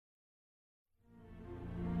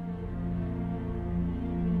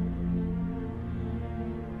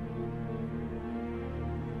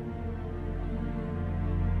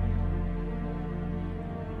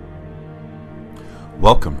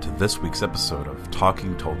Welcome to this week's episode of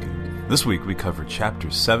Talking Tolkien. This week we cover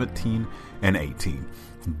chapters 17 and 18,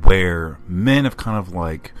 where men have kind of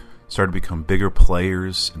like started to become bigger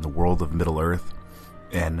players in the world of Middle-earth,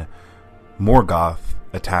 and Morgoth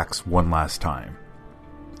attacks one last time.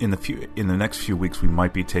 In the next few weeks we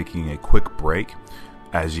might be taking a quick break.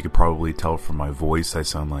 As you could probably tell from my voice, I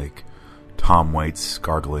sound like Tom Waits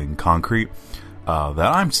gargling concrete, that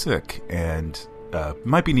I'm sick and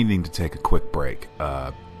might be needing to take a quick break.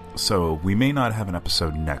 So we may not have an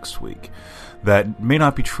episode next week. That may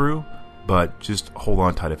not be true, but just hold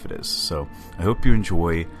on tight if it is. So I hope you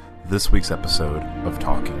enjoy this week's episode of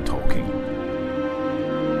Talking Tolkien.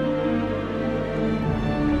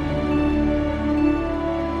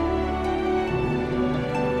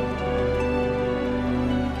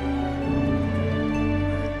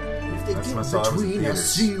 Between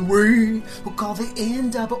us, we will call the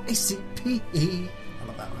NAACP. I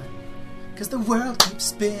love that one. Because the world keeps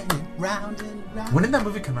spinning round and round. When did that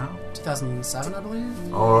movie come out? 2007, I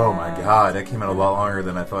believe. Oh my god, that came out a lot longer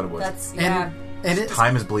than I thought it was. And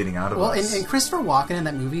time is bleeding out of us. And Christopher Walken in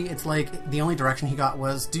that movie, it's like the only direction he got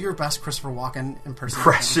was do your best Christopher Walken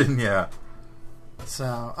impression. Yeah. So,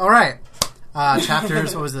 alright.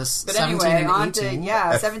 Chapters, what was this? But 17 anyway, and on 18.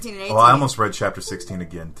 to, 17 and 18. Well, I almost read chapter 16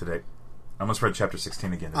 again today. I'm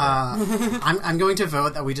going to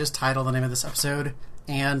vote that we just title the name of this episode,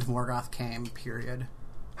 And Morgoth Came, period.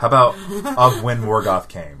 How about Of When Morgoth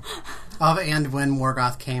Came? Of and when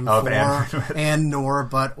Morgoth came of for, and nor,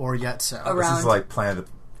 but, or yet so. This is like Planet of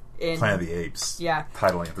the Apes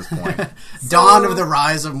titling at this point. Dawn of the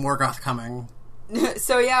Rise of Morgoth Coming.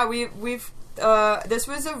 So yeah, we've this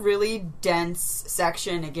was a really dense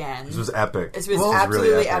section again. This was epic. This was absolutely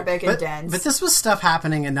really epic and dense. But this was stuff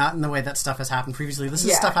happening and not in the way that stuff has happened previously. This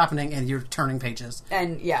is stuff happening and you're turning pages.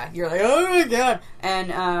 And you're like, oh my god.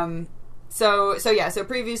 And so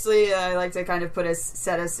previously I like to kind of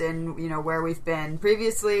set us in, where we've been.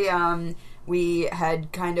 Previously, we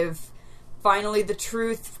had kind of finally the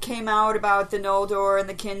truth came out about the Noldor and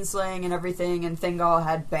the Kinsling and everything, and Thingol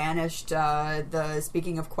had banished the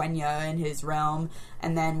speaking of Quenya in his realm,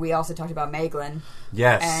 and then we also talked about Maeglin.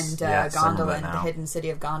 Yes. And Gondolin, the hidden city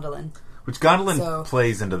of Gondolin. Which Gondolin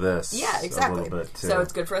plays into this. Yeah, exactly. A little bit too. So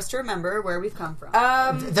it's good for us to remember where we've come from.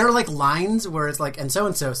 There are like lines where it's like, and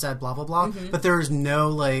so said blah blah blah, but there's no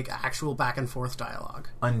like actual back and forth dialogue.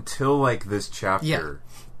 Until like this chapter. Yeah.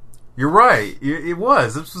 You're right. It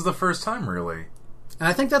was. This was the first time, really. And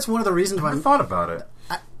I think that's one of the reasons why... I thought about it.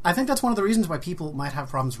 I think that's one of the reasons why people might have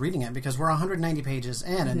problems reading it, because we're 190 pages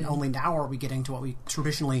in, and only now are we getting to what we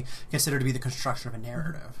traditionally consider to be the construction of a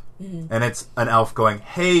narrative. Mm-hmm. And it's an elf going,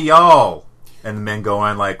 hey, y'all! And the men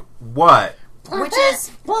going like, what? Which is...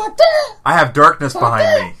 I have darkness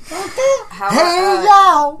behind me. Hey,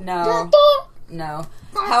 y'all! No.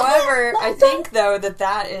 However, I think, though,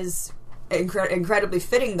 that is... incredibly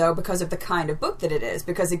fitting, though, because of the kind of book that it is.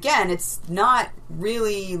 Because again, it's not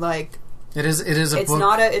really like it is a it's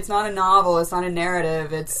book. It's not a novel. It's not a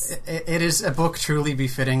narrative. It is a book truly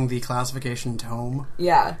befitting the classification tome.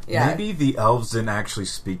 Yeah. Maybe the elves didn't actually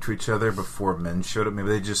speak to each other before men showed up. Maybe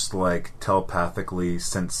they just like telepathically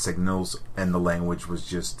sent signals, and the language was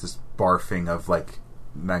just this barfing of like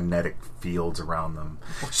magnetic fields around them.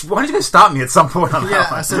 Why don't you guys stop me at some point on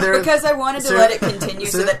that one? Because I wanted to let it continue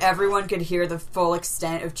so that everyone could hear the full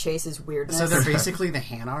extent of Chase's weirdness. So they're basically the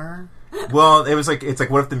Hanar? Well, it's like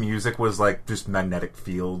what if the music was like just magnetic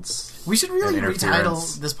fields? We should really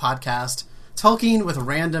retitle this podcast Tolkien with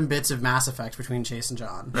random bits of Mass Effect between Chase and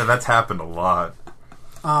John. Yeah, that's happened a lot.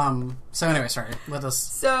 So anyway, sorry. Let us...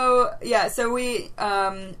 So we...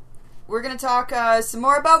 we're going to talk some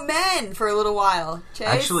more about men for a little while. Chase,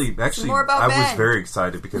 actually, more about men. Was very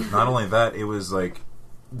excited because not only that, it was like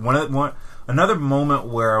another moment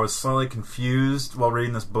where I was slightly confused while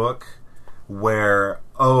reading this book, where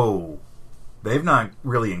they've not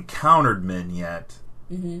really encountered men yet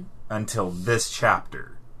until this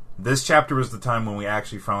chapter. This chapter was the time when we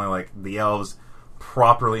actually finally the elves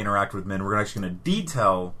properly interact with men. We're actually going to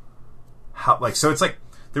detail how so it's like.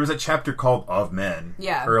 There was a chapter called Of Men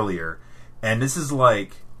earlier, and this is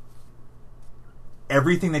like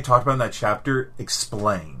everything they talked about in that chapter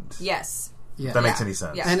explained. Yes. Yeah. If that makes any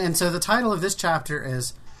sense. Yeah. And so the title of this chapter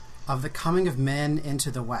is Of the Coming of Men into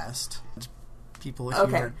the West. People if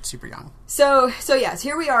you are super young. So yes,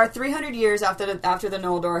 here we are 300 years after the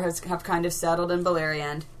Noldor have kind of settled in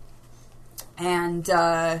Beleriand. And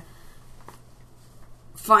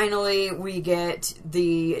finally we get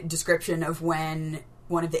the description of when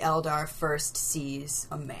one of the Eldar first sees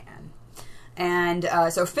a man. And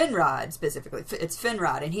so Finrod, specifically, it's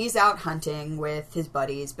Finrod, and he's out hunting with his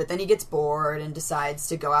buddies, but then he gets bored and decides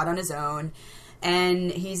to go out on his own.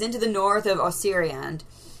 And he's into the north of Osiriand,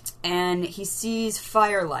 and he sees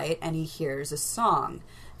firelight, and he hears a song.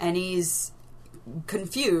 And he's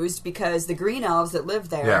confused because the green elves that live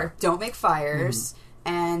there don't make fires,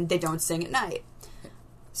 and they don't sing at night.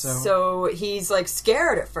 So he's, like,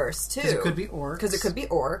 scared at first, too. Because it could be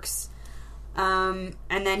orcs. And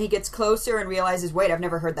then he gets closer and realizes, wait, I've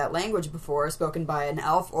never heard that language before, spoken by an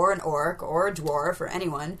elf or an orc or a dwarf or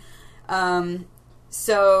anyone.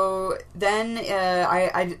 So then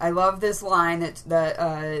I love this line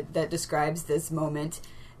that describes this moment.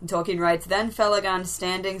 Tolkien writes, "Then Felagund,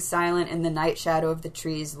 standing silent in the night shadow of the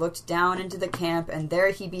trees, looked down into the camp, and there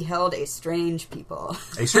he beheld a strange people."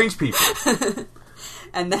 A strange people.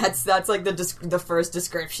 And that's like the first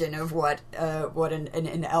description of what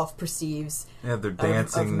an elf perceives. Yeah, they're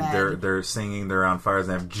dancing, of they're singing, they're on fires,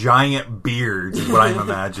 and they have giant beards, is what I'm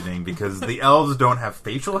imagining, because the elves don't have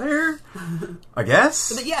facial hair, I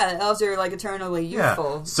guess? But yeah, elves are, like, eternally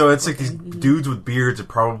youthful. Yeah. So it's like these dudes with beards are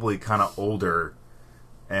probably kind of older,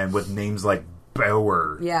 and with names like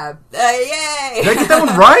Beor. Yeah. Yay! Did I get that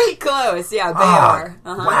one right? Close, yeah, Beor.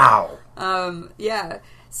 Wow. Yeah.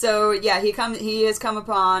 So, yeah, he has come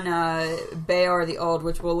upon Beor the Old,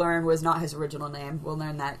 which we'll learn was not his original name. We'll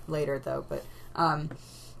learn that later, though. But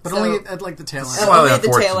only at, like, the tail end. Only at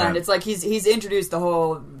the tail end. It's like he's introduced the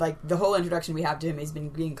whole introduction we have to him. He's been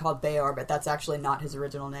being called Beor, but that's actually not his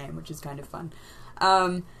original name, which is kind of fun.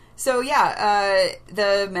 So, yeah,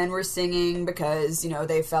 the men were singing because,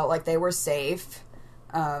 they felt like they were safe.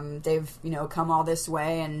 They've, come all this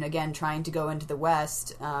way and, again, trying to go into the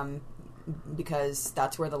west, because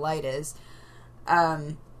that's where the light is.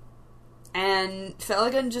 And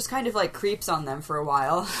Felagund just kind of, like, creeps on them for a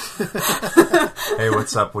while. Hey,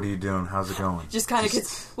 what's up? What are you doing? How's it going? Just kind of,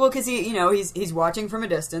 because he, he's watching from a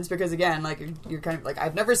distance, because, again, like, you're kind of like,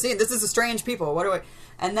 I've never seen, this is a strange people, what do I...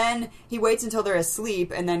 And then he waits until they're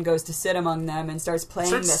asleep, and then goes to sit among them and starts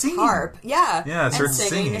playing singing. harp. Yeah, and starts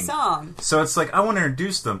singing a song. So it's like, I want to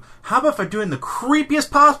introduce them. How about if I do it in the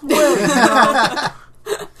creepiest possible way?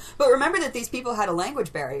 But remember that these people had a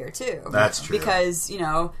language barrier, too. That's true. Because, he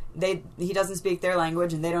doesn't speak their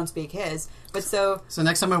language and they don't speak his. But so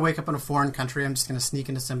next time I wake up in a foreign country, I'm just going to sneak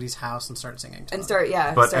into somebody's house and start singing to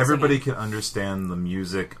them. But everybody can understand the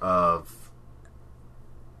music of...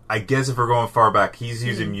 I guess if we're going far back, he's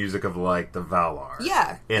using music of, like, the Valar.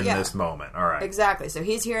 Yeah. In this moment. All right. Exactly. So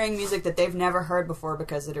he's hearing music that they've never heard before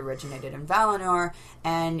because it originated in Valinor.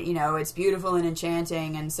 And, it's beautiful and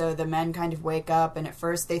enchanting. And so the men kind of wake up, and at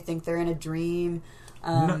first they think they're in a dream.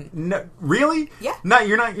 No, really? Yeah. No,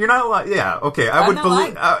 you're not. Yeah. Okay. I would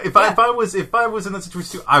believe if I was in that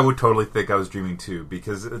situation too, I would totally think I was dreaming too,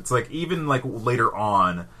 because it's like even like later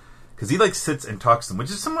on, because he like sits and talks to them, which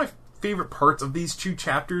is some of my favorite parts of these 2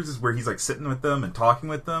 chapters is where he's like sitting with them and talking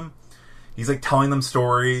with them. He's like telling them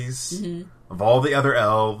stories of all the other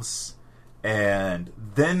elves, and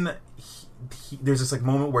then there's this like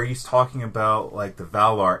moment where he's talking about like the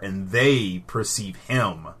Valar, and they perceive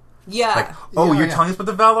him. Yeah. Like, you're telling us about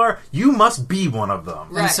the Valar? You must be one of them.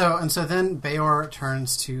 Right. And so then Beor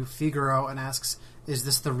turns to Figaro and asks, "Is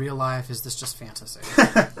this the real life? Is this just fantasy?"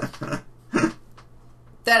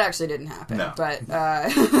 That actually didn't happen. No. But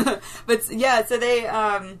yeah, so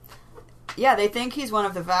they think he's one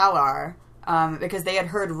of the Valar, because they had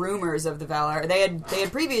heard rumors of the Valar. They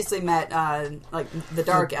had previously met like the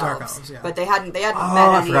Dark Elves, but they hadn't met any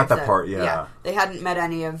I forgot of that part. Yeah. They hadn't met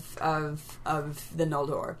any of the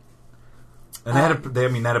Noldor. And they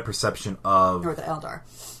had a perception of, or the Eldar.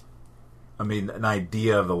 I mean, an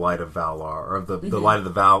idea of the light of Valar, or of the light of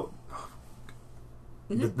the Val.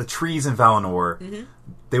 The trees in Valinor,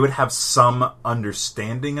 they would have some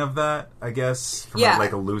understanding of that, I guess, from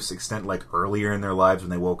like a loose extent, like earlier in their lives when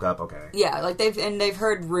they woke up. Okay, yeah, like they've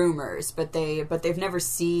heard rumors, but they've never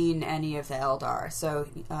seen any of the Eldar. So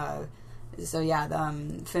yeah,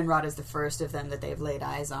 Finrod is the first of them that they've laid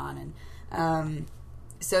eyes on, and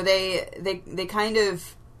so they kind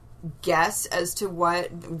of guess as to what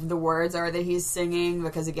the words are that he's singing,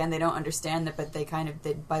 because again they don't understand that, but they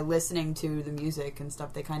by listening to the music and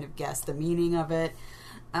stuff, they kind of guess the meaning of it.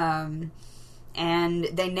 And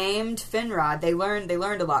they named Finrod. They learned a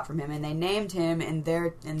lot from him, and they named him in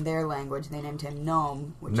their language. They named him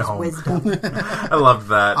Gnome, which is wisdom. I loved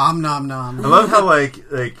that. Nom nom. I love how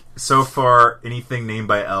like so far anything named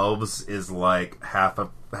by elves is like half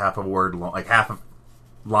a word long, like half a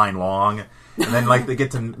line long. And then, like, they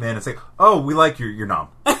get to men and say, "Oh, we like your nom."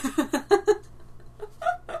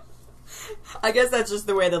 I guess that's just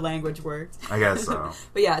the way the language works. I guess so.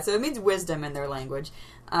 But yeah, so it means wisdom in their language.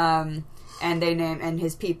 And they named, and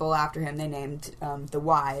his people after him, they named the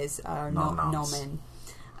wise, Nomen.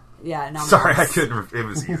 Yeah, Nom Sorry, Noms. I couldn't. It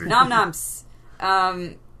was easy. Nom Noms.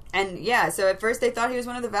 And yeah, so at first they thought he was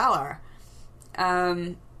one of the Valar.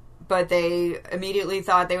 But they immediately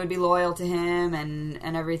thought they would be loyal to him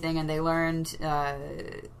and everything, and they learned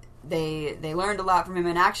they learned a lot from him.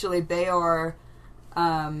 And actually, Beor,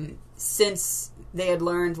 since they had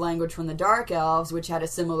learned language from the Dark Elves, which had a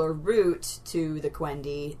similar root to the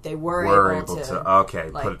Quendi, they were able to okay,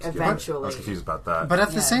 like, put it together. eventually. I was confused about that. But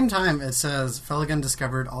at the same time, it says Felagund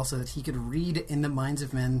discovered also that he could read in the minds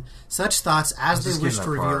of men such thoughts as they wished to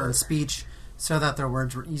reveal in speech, so that their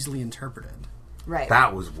words were easily interpreted. Right.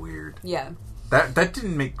 That was weird. Yeah. That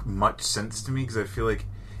didn't make much sense to me, because I feel like,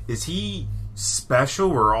 is he special?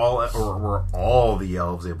 Were all the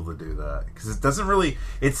elves able to do that? Because it doesn't really.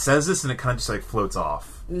 It says this and it kind of just like floats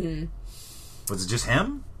off. Mm-hmm. Was it just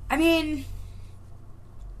him? I mean,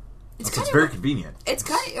 it's very convenient. It's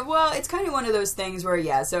kind of one of those things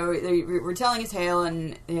where So we're telling a tale,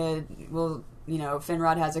 and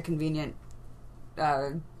Finrod has a convenient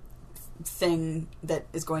thing that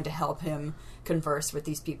is going to help him converse with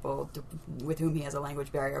these people with whom he has a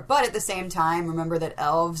language barrier. But at the same time, remember that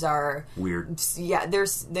elves are weird. Yeah,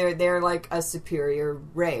 they're like a superior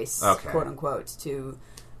race, quote unquote, to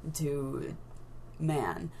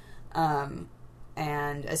man,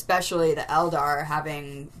 and especially the Eldar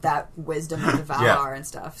having that wisdom of the Valar and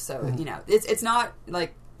stuff. So it's not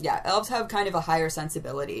like. Yeah, elves have kind of a higher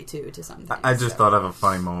sensibility to some things. I just thought of a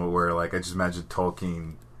funny moment where, like, I just imagined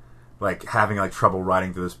Tolkien, like, having, like, trouble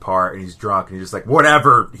writing through this part, and he's drunk, and he's just like,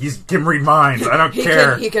 whatever, he can read minds, I don't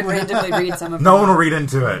care. He can randomly read some of No one will read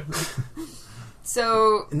into it.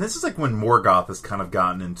 So... And this is, like, when Morgoth has kind of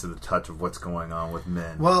gotten into the touch of what's going on with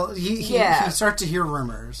men. Well, he starts to hear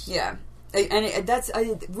rumors. Yeah.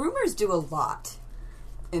 And rumors do a lot.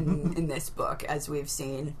 In this book, as we've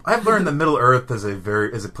seen, I've learned that Middle Earth is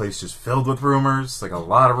a place just filled with rumors. Like a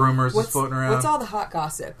lot of rumors is floating around. What's all the hot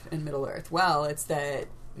gossip in Middle Earth? Well, it's that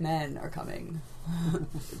men are coming.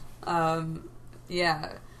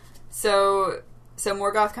 Yeah. So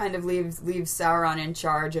Morgoth kind of leaves Sauron in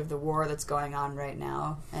charge of the war that's going on right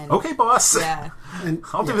now. And okay, boss. Yeah,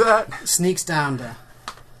 I'll do that. Sneaks down to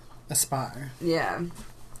aspire. Yeah.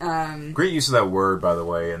 Great use of that word, by the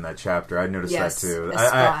way, in that chapter. I noticed that too.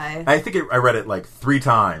 Aspire. I think I read it like 3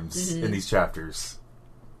 times in these chapters.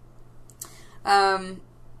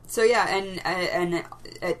 So yeah, and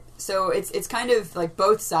so it's kind of like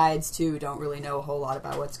both sides too don't really know a whole lot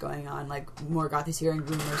about what's going on. Like Morgoth is hearing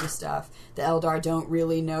rumors of stuff. The Eldar don't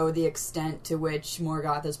really know the extent to which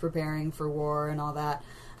Morgoth is preparing for war and all that.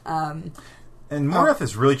 And Morgoth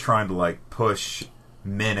is really trying to like push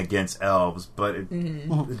men against elves, but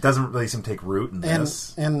it doesn't really seem to take root in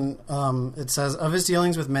this. And it says, of his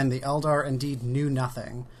dealings with men, the Eldar indeed knew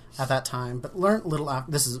nothing at that time, but learnt little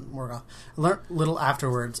this is Morgoth, learnt little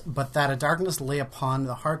afterwards, but that a darkness lay upon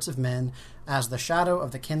the hearts of men, as the shadow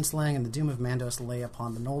of the kinslaying and the doom of Mandos lay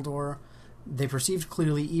upon the Noldor. They perceived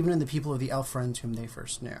clearly, even in the people of the elf friends whom they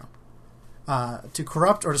first knew. To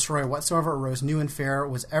corrupt or destroy whatsoever arose new and fair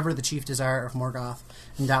was ever the chief desire of Morgoth,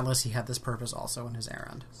 and doubtless he had this purpose also in his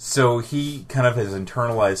errand. So he kind of has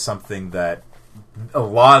internalized something that a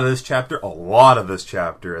lot of this chapter,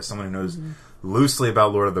 as someone who knows loosely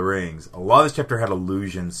about Lord of the Rings, a lot of this chapter had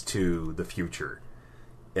allusions to the future.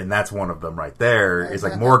 And that's one of them right there. Is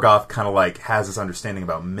like Morgoth kind of like has this understanding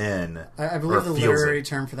about men. I believe the literary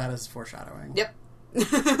term for that is foreshadowing. Yep.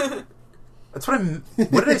 That's what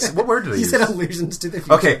what word did I use? He said allusions to the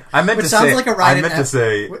future. Okay, I meant to say. It sounds like a ride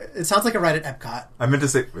at Epcot. I meant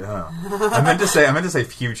to say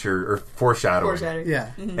future or foreshadowing.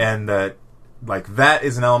 Yeah, and that like that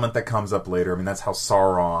is an element that comes up later. I mean, that's how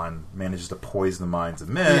Sauron manages to poison the minds of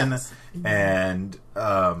men, and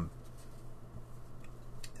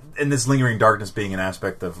this lingering darkness being an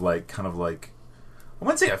aspect of like kind of like I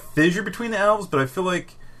wouldn't say a fissure between the elves, but I feel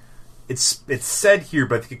like. It's said here,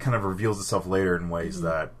 but I think it kind of reveals itself later in ways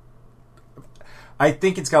that I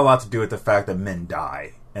think it's got a lot to do with the fact that men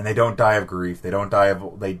die, and they don't die of grief. They don't die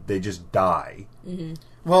of they just die. Mm-hmm.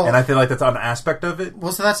 Well, and I feel like that's an aspect of it.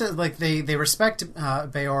 Well, so that's it. Like they respect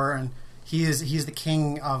Beor, and he's the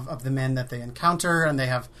king of the men that they encounter, and they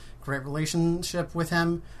have great relationship with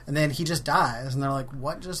him. And then he just dies, and they're like,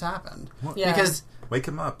 "What just happened?" Yeah. Because wake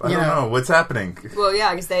him up. I don't know what's happening. Well,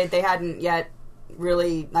 yeah, because they hadn't yet.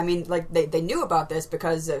 Really, I mean, like they knew about this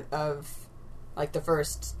because of like the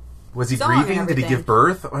first. Was he grieving? Did he give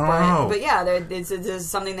birth? I don't know. But yeah, this is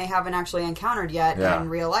something they haven't actually encountered yet in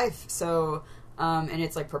real life. So and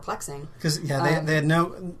it's like perplexing. Because they had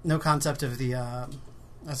no concept of the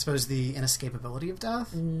I suppose the inescapability of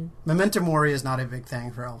death. Memento mori is not a big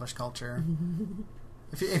thing for Elvish culture.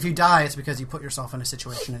 If you die, it's because you put yourself in a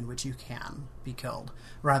situation in which you can be killed,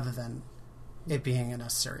 rather than it being a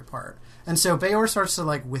necessary part. And so Beor starts to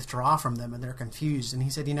like withdraw from them, and they're confused. And he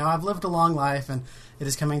said, I've lived a long life, and it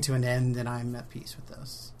is coming to an end, and I'm at peace with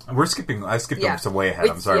this. I skipped over some way ahead.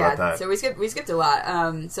 I'm sorry about that. So we skipped a lot.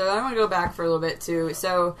 So I want to go back for a little bit too.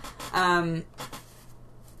 So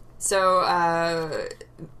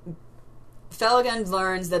Felagund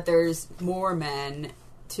learns that there's more men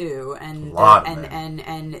too, and a lot of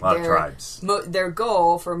tribes. Their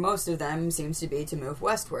goal for most of them seems to be to move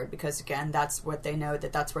westward, because again, that's what they know,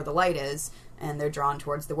 that's where the light is, and they're drawn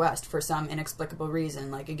towards the west for some inexplicable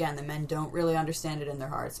reason. Like again, the men don't really understand it in their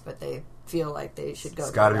hearts, but they feel like they should go.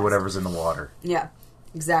 It's got to be whatever's in the water. Yeah,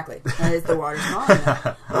 exactly. The water's small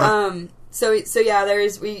enough. So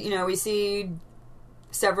yeah, we see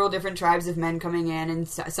several different tribes of men coming in, and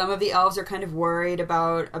some of the elves are kind of worried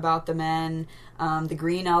about the men. The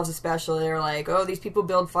green elves especially are like, oh, these people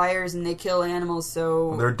build fires and they kill animals, so...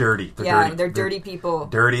 Well, they're dirty. They're dirty people.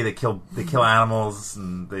 Dirty, they kill animals,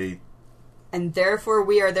 and they... And therefore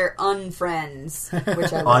we are their unfriends,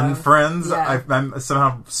 which I love. Unfriends? Yeah. I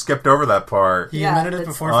somehow skipped over that part. He invented it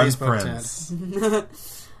before Facebook did.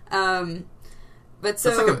 But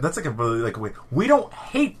so... That's like a really, like, we don't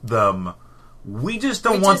hate them. We just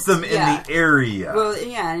don't want them in the area. Well,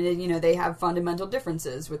 yeah, and they have fundamental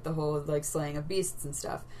differences with the whole like slaying of beasts and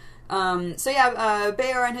stuff.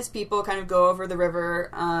 Beor and his people kind of go over the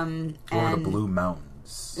river, and the Blue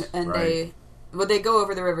Mountains, and right? they go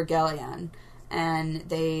over the river Gelion, and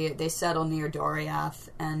they settle near Doriath,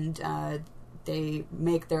 and they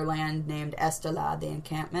make their land named Estelad, the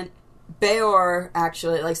encampment. Beor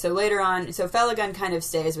actually, so later on, Felagund kind of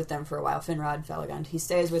stays with them for a while. Finrod Felagund, he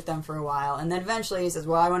stays with them for a while, and then eventually he says,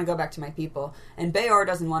 well, I want to go back to my people. And Beor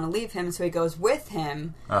doesn't want to leave him, so he goes with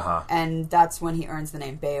him, and that's when he earns the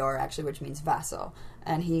name Beor, actually, which means vassal.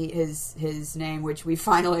 And his name, which we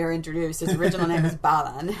finally are introduced, his original name is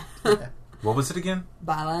Balan. What was it again?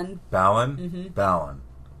 Balan. Balan? Mm-hmm. Balan.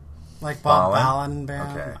 Like Bob Balan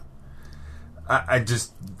band. Okay. I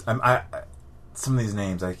some of these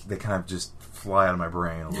names, they kind of just fly out of my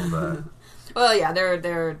brain a little bit. Well, yeah, there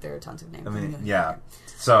are tons of names. I mean, yeah.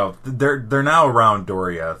 So they're now around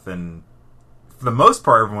Doriath, and for the most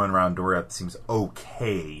part, everyone around Doriath seems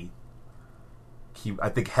okay. I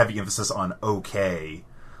think heavy emphasis on okay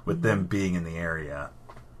with them being in the area,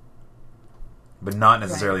 but not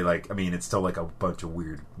necessarily it's still like a bunch of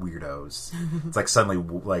weirdos. It's like suddenly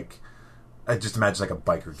I just imagine like a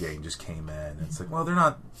biker gang just came in, and it's like, well, they're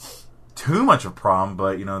not too much of a problem,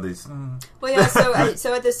 but these. Well, yeah.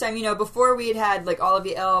 So at this time, before we had like all of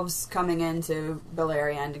the elves coming into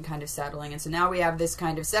Beleriand and kind of settling, and so now we have this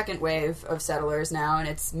kind of second wave of settlers now, and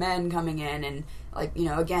it's men coming in, and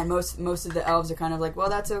again, most of the elves are kind of like, well,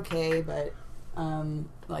 that's okay, but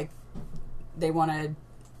they want to.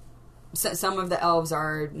 Some of the elves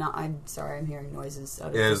are not. I'm sorry, I'm hearing noises out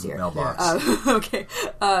of his here. Mailbox. Okay.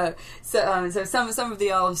 So some of the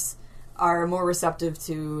elves are more receptive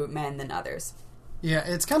to men than others. Yeah,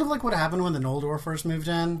 it's kind of like what happened when the Noldor first moved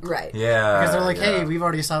in. Right. Yeah. Because they're like, hey, we've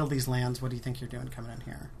already settled these lands. What do you think you're doing coming in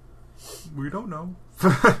here? We don't know.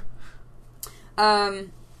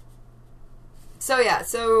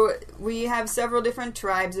 So we have several different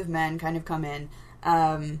tribes of men kind of come in.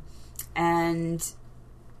 And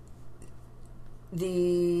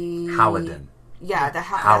the... Halidin. Yeah, the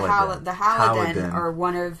Halidin are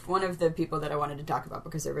one of the people that I wanted to talk about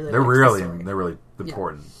because they're really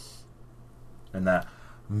important. And that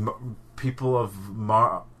people of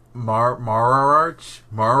Marach.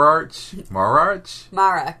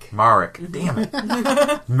 Damn it!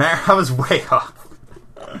 I was way off.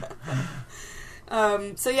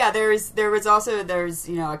 There was also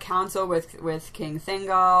a council with King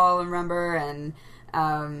Thingol, remember, and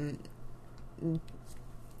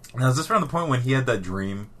now, is this around the point when he had that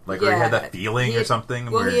dream, or he had that feeling or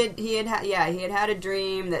something? Well, he had had a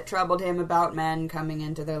dream that troubled him about men coming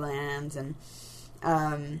into their lands, and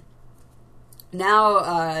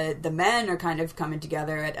now the men are kind of coming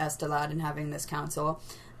together at Estelad and having this council,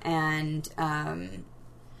 and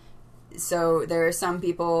so there are some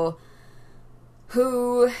people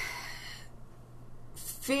who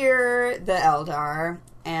fear the Eldar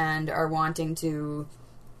and are wanting to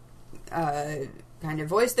kind of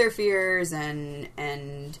voice their fears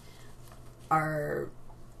and are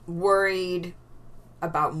worried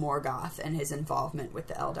about Morgoth and his involvement with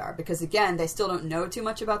the Eldar, because again, they still don't know too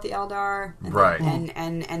much about the Eldar, and right?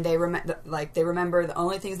 And they remember the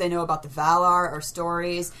only things they know about the Valar are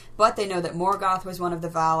stories, but they know that Morgoth was one of the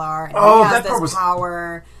Valar, and he has this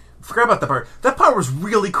power. Forgot about that part. That part was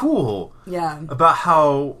really cool. Yeah, about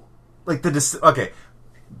how like that's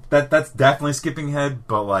definitely skipping ahead,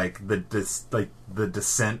 but like the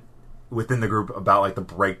descent within the group about like the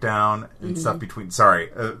breakdown and stuff between. Sorry,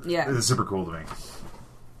 it was super cool to me.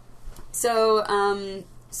 So,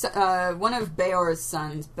 one of Beor's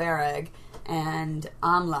sons, Bereg, and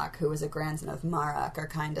Amlak, who was a grandson of Marak, are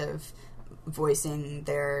kind of voicing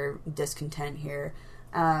their discontent here.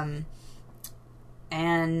 And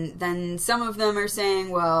then some of them are saying,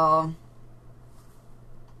 well,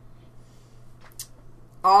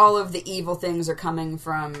 all of the evil things are coming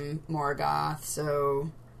from Morgoth,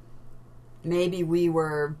 so maybe we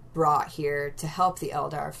were brought here to help the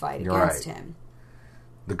Eldar fight against him.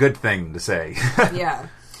 The good thing to say. Yeah.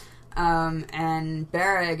 And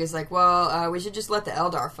Bereg is like, well, we should just let the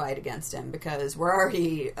Eldar fight against him because we're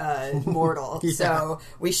already mortal, so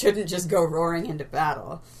we shouldn't just go roaring into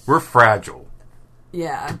battle. We're fragile.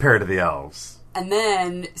 Yeah. Compared to the elves. And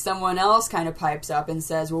then someone else kind of pipes up and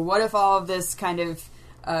says, well, what if all of this kind of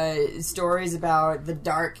stories about the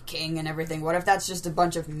Dark King and everything, what if that's just a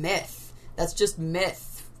bunch of myth? That's just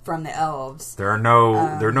myth from the elves. There are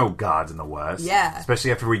no gods in the West. Yeah.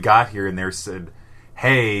 Especially after we got here and they said,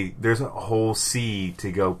 hey, there's a whole sea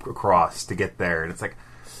to go across to get there. And it's like,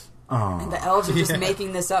 oh. And the elves are just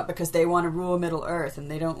making this up because they want to rule Middle Earth and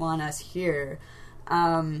they don't want us here.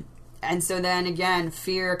 And so then again,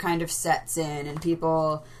 fear kind of sets in and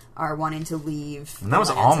people are wanting to leave. And that was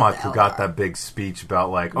Almut who got that big speech about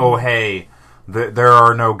like, oh, hey, there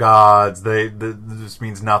are no gods. This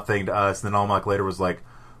means nothing to us. And then Almut later was like,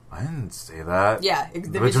 I didn't say that. Yeah,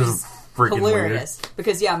 which was freaking hilarious. Weird.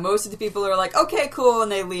 Because, most of the people are like, okay, cool,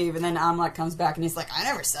 and they leave. And then Amlak comes back and he's like, I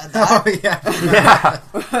never said that. Oh,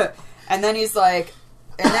 yeah. And then he's like,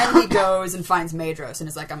 and then he goes and finds Maedhros and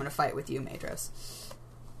is like, I'm going to fight with you, Maedhros.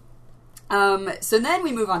 So then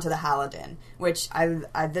we move on to the Haladin, which I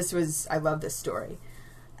love this story.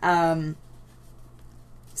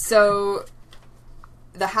 So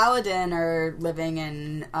the Haladin are living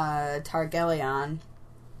in Targelion.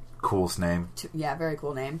 Coolest name. Yeah, very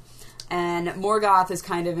cool name. And Morgoth is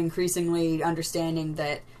kind of increasingly understanding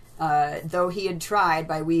that though he had tried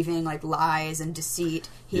by weaving like lies and deceit,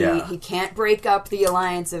 he can't break up the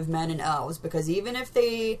alliance of men and elves, because even if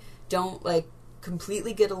they don't like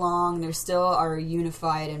completely get along, they still are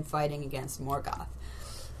unified and fighting against Morgoth.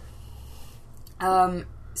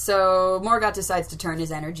 So Morgoth decides to turn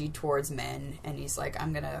his energy towards men, and he's like,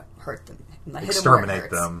 I'm gonna hurt them.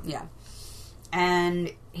 Exterminate them. Yeah.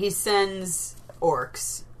 And he sends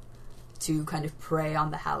orcs to kind of prey on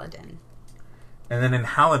the Haladin. And then in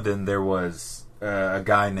Haladin, there was a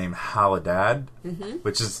guy named Haladad,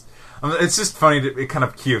 which is... it's just funny, it's kind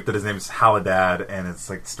of cute that his name is Haladad, and it's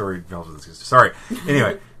like the story... Sorry.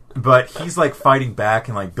 Anyway, but he's like fighting back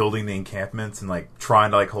and like building the encampments and like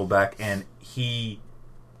trying to like hold back, and he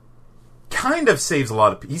kind of saves a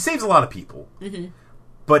lot of... He saves a lot of people. Mm-hmm.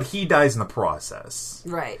 But he dies in the process.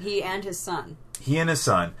 Right. He and his son.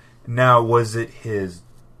 Now, was it his...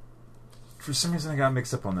 For some reason, I got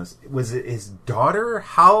mixed up on this. Was it his daughter,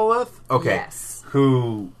 Haleth? Okay. Yes.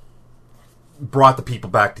 Who brought the people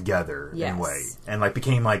back together in a way. And like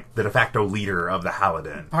became like the de facto leader of the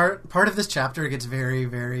Haladin. Part of this chapter gets very,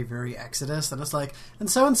 very, very Exodus. And it's like, and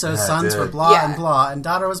so-and-so's sons were blah and blah, and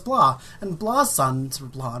daughter was blah. And blah's sons were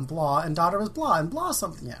blah, and daughter was blah, and blah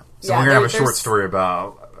something. Yeah. So we're going to have a short story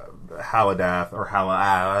about Haladath or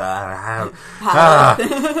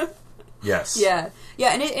Yes.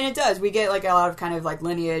 Yeah, and it does. We get like a lot of kind of like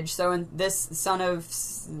lineage. So in this son of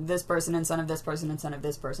this person and son of this person and son of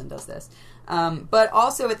this person does this. But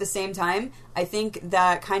also at the same time, I think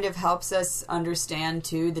that kind of helps us understand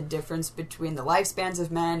too the difference between the lifespans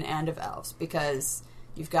of men and of elves, because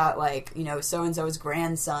you've got like, so and so's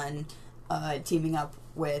grandson teaming up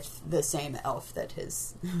with the same elf that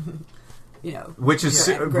his which is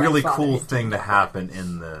a really cool thing to happen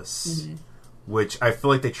in this. Mm-hmm. Which I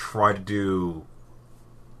feel like they try to do.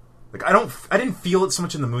 Like I didn't feel it so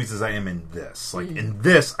much in the movies as I am in this. Like in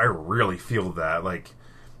this, I really feel that. Like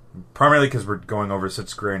primarily because we're going over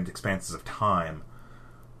such grand expanses of time.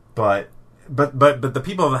 But the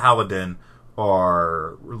people of the Haladin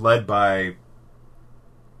are led by.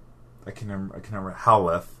 I can remember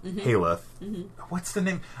Haleth. Mm-hmm. Haleth. Mm-hmm. What's the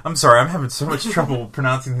name? I'm sorry, I'm having so much trouble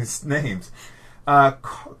pronouncing these names.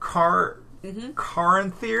 Caranthir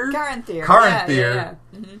yeah.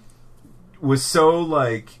 Mm-hmm. was so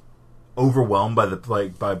like overwhelmed by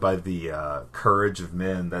the courage of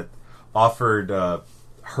men that offered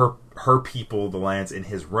her people the lands in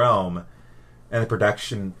his realm and the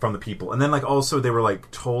protection from the people. And then also they were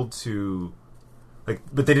told to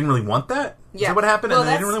but they didn't really want that. Yeah. Is that what happened? Well, and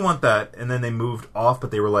they didn't really want that, and then they moved off,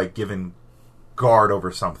 but they were given guard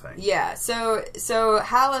over something. Yeah, so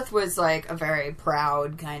Haleth was a very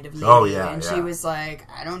proud kind of lady, and she was like,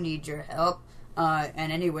 I don't need your help,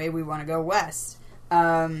 and anyway, we want to go west.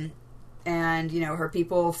 And, her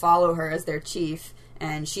people follow her as their chief,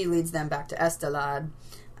 and she leads them back to Estelad,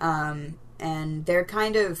 and they're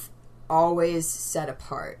kind of always set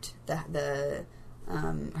apart,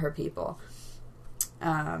 her people.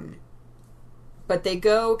 But they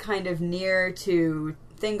go kind of near to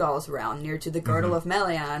Thingol's realm, near to the girdle of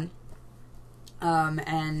Melian,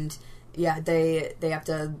 and they have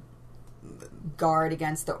to guard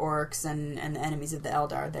against the orcs and the enemies of the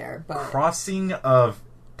Eldar there. But Crossing of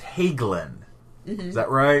Taglin. Is that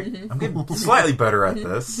right? I'm getting slightly better at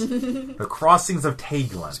this. The Crossings of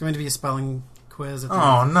Taglin. It's going to be a spelling quiz.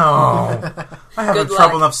 Oh, no. I have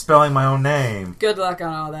trouble enough spelling my own name. Good luck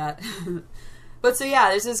on all that. But so,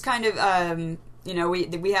 there's this kind of,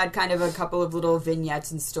 we had kind of a couple of little vignettes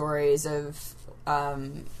and stories of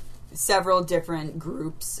several different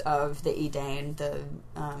groups of the Edain,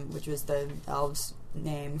 which was the elves'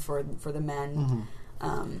 name for the men.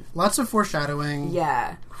 Lots of foreshadowing.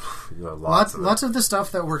 Yeah. Lots of the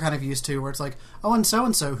stuff that we're kind of used to, where it's and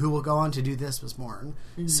so who will go on to do this was born.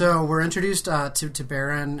 So we're introduced to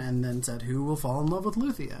Baron, and then said who will fall in love with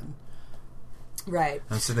Luthien. Right.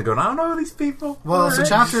 I'm sitting there going, I don't know these people. Well, so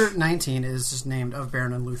chapter 19 is just named of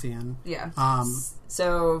Baron and Luthien. Yeah.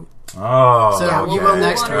 So we will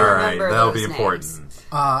next All right, that'll be important.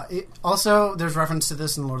 Also, there's reference to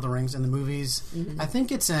this in Lord of the Rings in the movies. I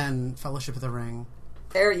think it's in Fellowship of the Ring.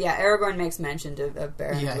 Aragorn makes mention of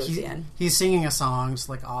Baron and Luthien. He's singing a song just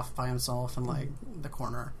off by himself in the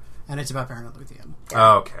corner, and it's about Baron and Luthien.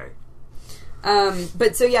 Oh, okay.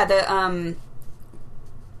 But so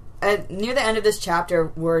near the end of this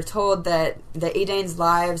chapter, we're told that the Edain's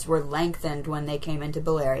lives were lengthened when they came into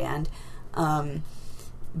Beleriand.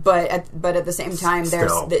 But at the same time,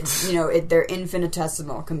 they're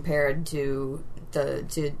infinitesimal compared to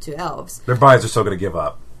elves. Their bodies are still going to give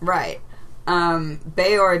up. Right.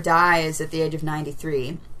 Beor dies at the age of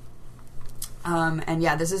 93.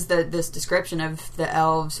 This is this description of the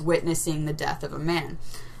elves witnessing the death of a man.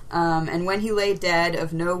 And when he lay dead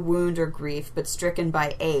of no wound or grief, but stricken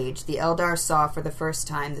by age, the Eldar saw for the first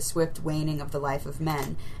time the swift waning of the life of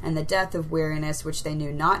men, and the death of weariness which they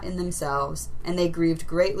knew not in themselves, and they grieved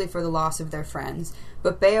greatly for the loss of their friends.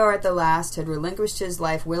 But Beor at the last had relinquished his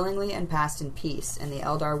life willingly and passed in peace, and the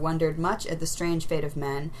Eldar wondered much at the strange fate of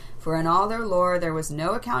men, for in all their lore there was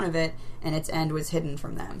no account of it, and its end was hidden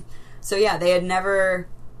from them. So they had never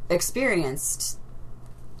experienced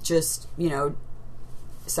just,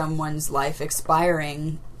 someone's life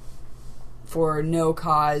expiring for no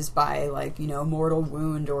cause by mortal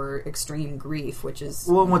wound or extreme grief, which is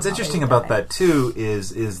what's interesting about that too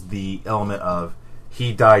is the element of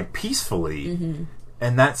he died peacefully,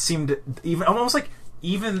 and that seemed even almost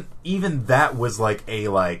even that was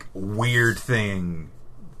a weird thing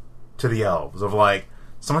to the elves of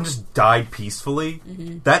someone just died peacefully.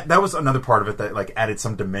 That was another part of it that added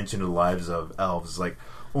some dimension to the lives of elves.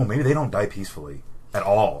 Maybe they don't die peacefully at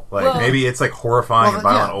all. Maybe it's horrifying and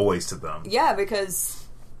violent always to them. Yeah, because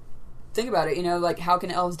think about it, how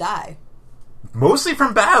can elves die? Mostly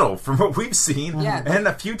from battle, from what we've seen, and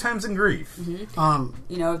a few times in grief.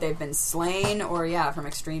 They've been slain or from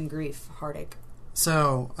extreme grief, heartache.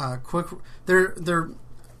 So, there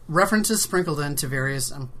references sprinkled into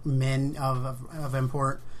various men of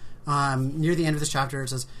import. Near the end of this chapter, it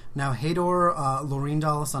says, now Hador,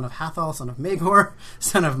 Lorindal, son of Hathal, son of Magor,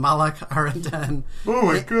 son of Malak Aranden,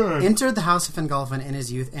 entered the house of Fingolfin in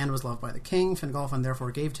his youth and was loved by the king. Fingolfin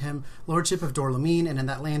therefore gave to him lordship of Dor-Lómin, and in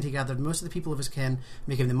that land he gathered most of the people of his kin,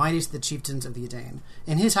 making them the mightiest of the chieftains of the Edain.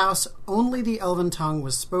 In his house only the elven tongue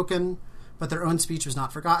was spoken, but their own speech was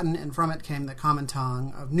not forgotten, and from it came the common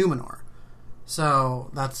tongue of Numenor.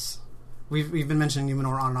 So that's... We've been mentioning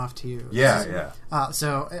Numenor on and off to you.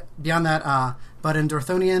 So beyond that, but in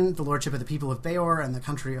Dorthonion, the lordship of the people of Beor and the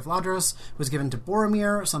country of Ladros was given to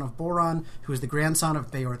Boromir, son of Boron, who was the grandson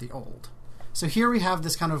of Beor the Old. So here we have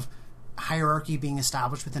this kind of hierarchy being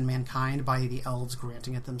established within mankind by the elves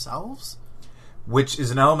granting it themselves. Which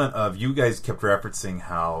is an element of, you guys kept referencing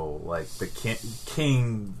how, the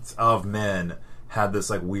kings of men had this,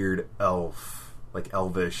 weird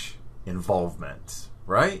elvish involvement,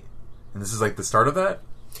 right? And this is the start of that?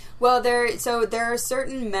 Well, there are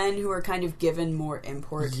certain men who are kind of given more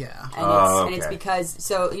import. Yeah. And it's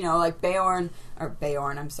because, like Beorn,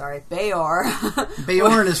 Beorn is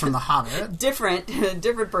from The Hobbit. different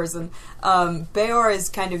person. Beor is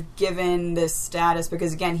kind of given this status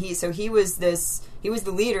because, again, he was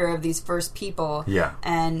the leader of these first people. Yeah.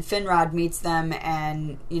 And Finrod meets them,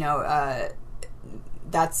 and,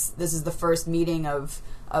 this is the first meeting of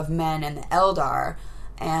men and the Eldar,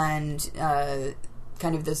 and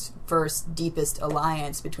kind of this first deepest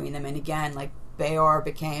alliance between them. And again, like, Beor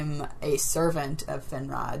became a servant of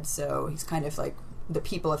Finrod, so he's kind of like the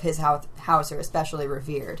people of his house are especially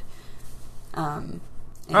revered and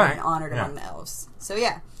honored among the elves. So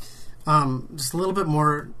yeah. Just a little bit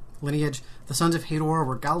more lineage. The sons of Hador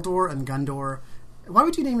were Galdor and Gundor. Why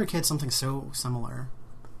would you name your kid something so similar?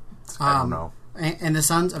 I don't know. And the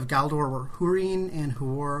sons of Galdor were Húrin and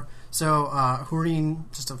Huor. So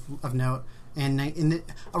Húrin, just of note, and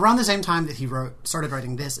around the same time that he started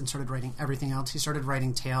writing this and started writing everything else, he started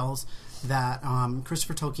writing tales that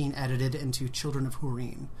Christopher Tolkien edited into Children of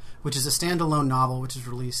Húrin, which is a standalone novel which was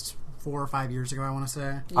released 4 or 5 years ago, I want to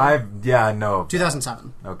say. I know.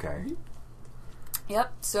 2007. Okay.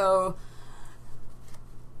 Yep. So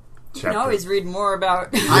you can always read more about.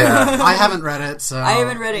 I haven't read it, so I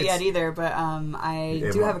haven't read it yet either, but I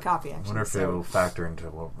do have a copy. Actually, I wonder if it will factor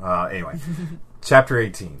into. Anyway, chapter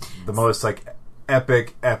 18, the most like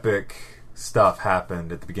epic stuff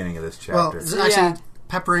happened at the beginning of this chapter. Well, actually,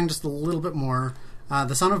 peppering just a little bit more.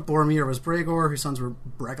 The son of Boromir was Bregor, whose sons were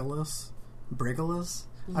Bregalis.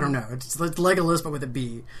 I don't know. It's Legolas, but with a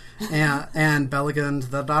B. And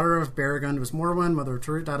Belegund. The daughter of Beregund was Morwen, mother of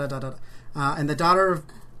Tuor. And the daughter of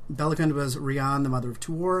Belegund was Rian, the mother of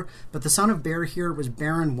Tuor. But the son of Berehir was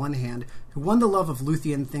Baron Onehand, who won the love of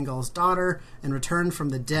Luthien Thingol's daughter and returned from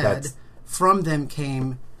the dead. From them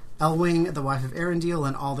came Elwing, the wife of Arundel,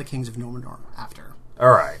 and all the kings of Númenor after. All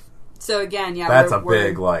right. So again, that's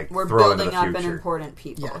we're building up an important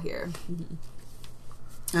people here.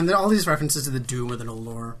 And then all these references to the Doom within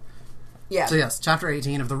Lore. Yeah. So yes, chapter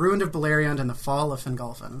 18 of The Ruin of Beleriand and the Fall of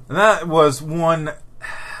Fingolfin. And that was one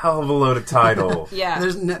hell of a loaded title. Yeah.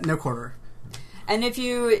 There's no quarter. And if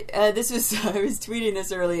you, I was tweeting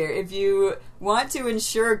this earlier, if you want to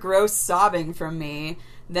ensure gross sobbing from me,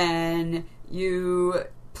 then you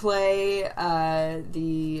play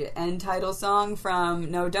the end title song from...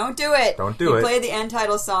 No, don't do it! You play the end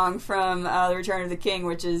title song from The Return of the King,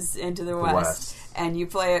 which is Into the West. And you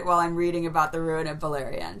play it while I'm reading about the ruin of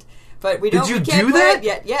Beleriand. But we can't play it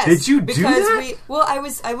yet. Yes. Did you do that?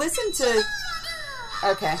 I listened to...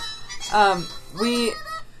 Okay.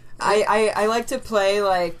 I like to play,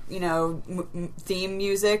 like, theme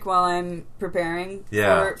music while I'm preparing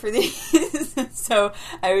for these. So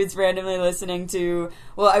I was randomly listening to...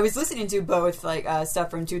 Well, I was listening to both, like,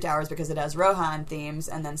 stuff from Two Towers because it has Rohan themes,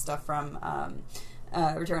 and then stuff from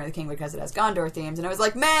Return of the King because it has Gondor themes. And I was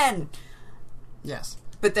like, man! Yes.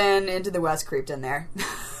 But then Into the West creeped in there.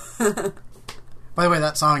 By the way,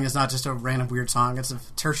 that song is not just a random weird song. It's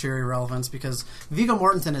of tertiary relevance because Viggo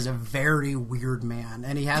Mortensen is a very weird man.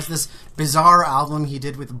 And he has this bizarre album he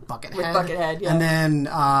did with Buckethead. Yeah. And then...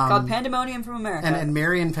 called Pandemonium from America. And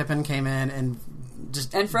Merry and Pippin came in and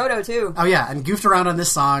just... And Frodo, too. Oh, yeah. And goofed around on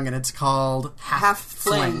this song, and it's called Half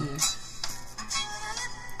Fling.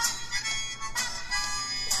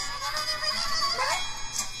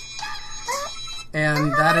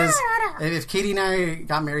 And that is... If Katie and I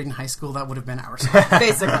got married in high school, that would have been our song.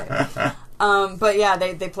 Basically. But yeah,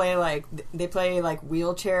 they play like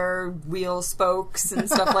wheelchair wheel spokes and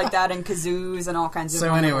stuff like that, and kazoos and all kinds of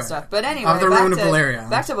wonderful stuff. But anyway,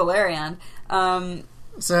 back to Beleriand.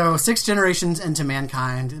 So 6 generations into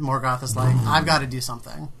mankind, Morgoth is like, I've got to do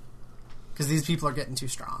something because these people are getting too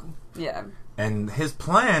strong. Yeah, and his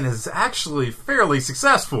plan is actually fairly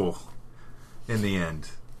successful in the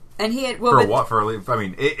end. And he had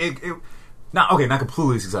not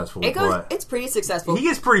completely successful. It's pretty successful. He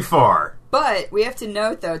gets pretty far. But we have to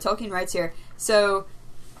note, though, Tolkien writes here. So,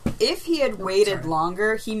 if he had waited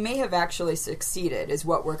longer, he may have actually succeeded, is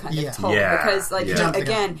what we're kind of told. Yeah. Because, he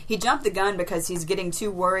jumped the gun because he's getting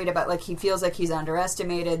too worried about, like, he feels like he's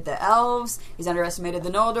underestimated the elves, he's underestimated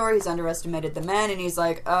the Noldor, he's underestimated the men, and he's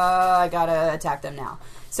like, I gotta attack them now.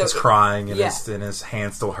 So he's crying, and his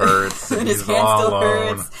hand still hurts, and he's all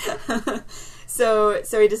alone. So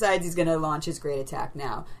he decides he's going to launch his great attack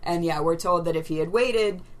now. And yeah, we're told that if he had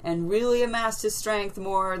waited and really amassed his strength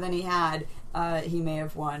more than he had, he may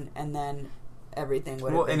have won, and then everything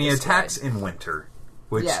would have been and he destroyed. attacks in winter,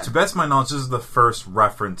 which, to best of my knowledge, is the first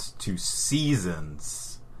reference to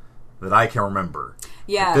seasons that I can remember.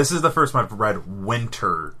 Yeah. Like, this is the first time I've read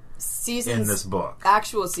winter seasons in this book.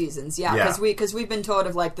 Actual seasons, Yeah. because we've been told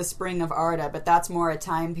of like the spring of Arda, but that's more a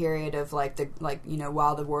time period of like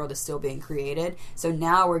while the world is still being created. So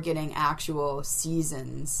now we're getting actual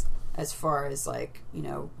seasons as far as like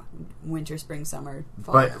winter, spring, summer,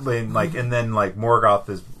 fall. But and then Morgoth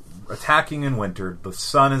is attacking in winter. The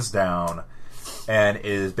sun is down and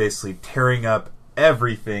is basically tearing up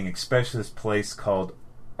everything, especially this place called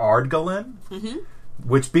Ardgallen. Mm-hmm.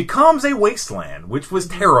 Which becomes a wasteland, which was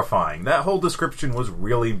terrifying. That whole description was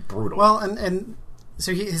really brutal. Well, and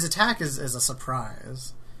so his attack is a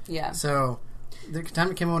surprise. Yeah. So the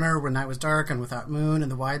time came on her when night was dark and without moon,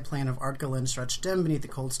 and the wide plain of Ardgallen stretched dim beneath the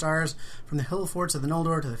cold stars. From the hill forts of the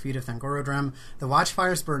Noldor to the feet of Thangorodrim, the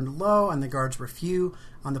watchfires burned low, and the guards were few.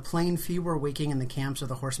 On the plain, few were waking in the camps of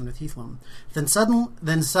the horsemen of Heathlum. Then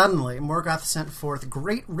suddenly, Morgoth sent forth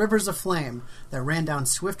great rivers of flame that ran down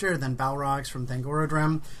swifter than Balrogs from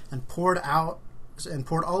Thangorodrim, and poured all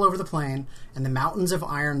over the plain, and the mountains of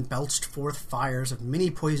iron belched forth fires of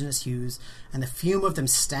many poisonous hues, and the fume of them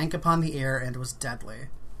stank upon the air and was deadly.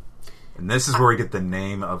 And this is where we get the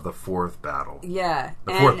name of the fourth battle. Yeah.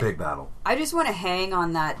 The fourth big battle. I just want to hang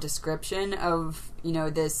on that description of,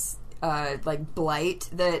 this blight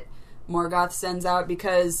that Morgoth sends out,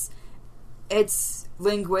 because it's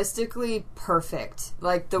linguistically perfect.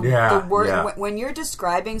 Like the word when you're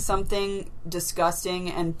describing something disgusting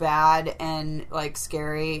and bad and like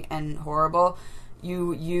scary and horrible,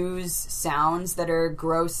 you use sounds that are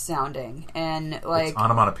gross sounding and like it's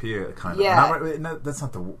onomatopoeia kind of. Yeah, that's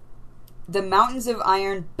not the mountains of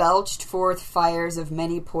iron belched forth fires of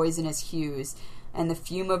many poisonous hues, and the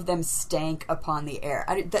fume of them stank upon the air.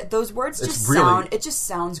 Those words it just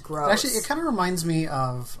sounds gross. Actually, it kind of reminds me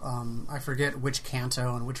of, I forget which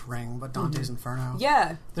canto and which ring, but Dante's Inferno.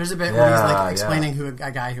 Yeah. There's a bit where he's like explaining who a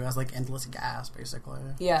guy who has like endless gas, basically.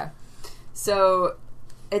 Yeah. So,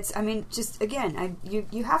 it's,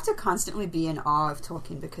 you have to constantly be in awe of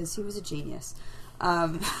Tolkien because he was a genius.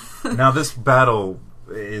 Now, this battle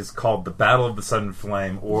is called the Battle of the Sudden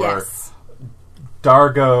Flame, or... Yes.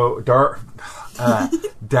 Dagro.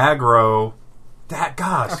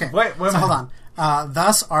 Gosh. Okay. Wait, so hold on.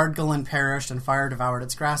 Thus Ardgallen perished, and fire devoured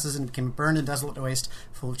its grasses, and became a burned and desolate waste,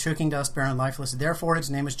 full of choking dust, barren, lifeless. Therefore, its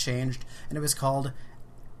name was changed, and it was called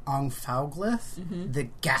Ongfauglith, the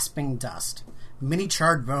gasping dust. Many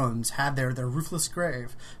charred bones had their ruthless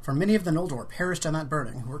grave, for many of the Noldor perished in that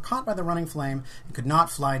burning, who were caught by the running flame and could not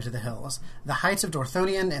fly to the hills. The heights of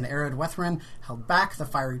Dorthonion and arid Wethrin held back the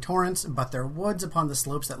fiery torrents, but their woods upon the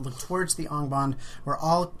slopes that looked towards the Ongbond were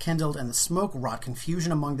all kindled, and the smoke wrought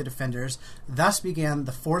confusion among the defenders. Thus began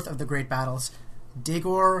the fourth of the great battles,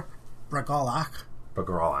 Dagor Bragollach.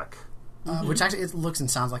 Which actually it looks and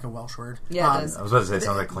sounds like a Welsh word. Yeah, it does. I was about to say it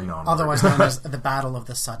sounds like Klingon. Otherwise known as the Battle of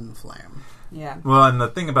the Sudden Flame. Yeah. Well, and the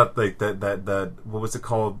thing about that what was it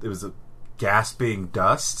called? It was a gasping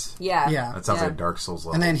dust. Yeah. That sounds like Dark Souls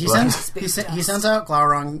level. And then he sends out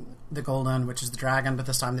Glaurung the Golden, which is the dragon, but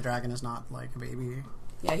this time the dragon is not like a baby.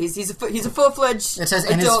 Yeah, he's a full-fledged it says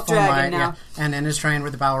adult dragon now. Yeah. And in his train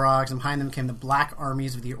were the Balrogs, and behind them came the black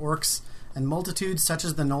armies of the orcs, and multitudes such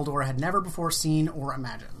as the Noldor had never before seen or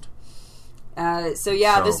imagined.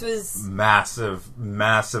 This was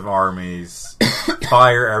massive armies,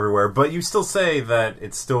 fire everywhere. But you still say that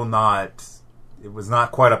it's still not. It was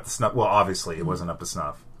not quite up to snuff. Well, obviously, it wasn't up to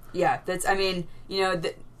snuff. Yeah, that's. I mean,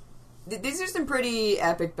 these are some pretty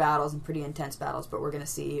epic battles and pretty intense battles, but we're going to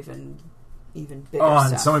see even bigger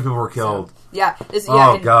stuff. And so many people were killed.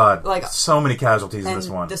 So, God! Like so many casualties in this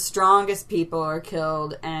one. The strongest people are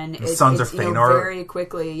killed, and the Sons of Fëanor very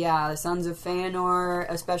quickly. Yeah, the Sons of Fëanor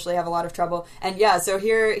especially have a lot of trouble. And so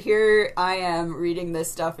here I am reading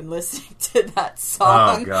this stuff and listening to that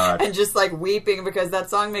song, and just like weeping because that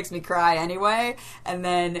song makes me cry anyway. And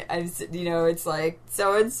then it's like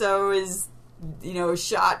so and so is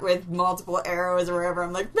shot with multiple arrows or whatever.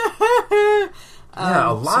 I'm like.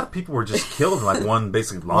 A lot of people were just killed in like one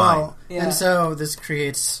basic line. Well, and so this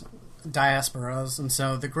creates diasporas, and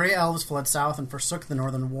so the Grey Elves fled south and forsook the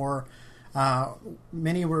Northern War.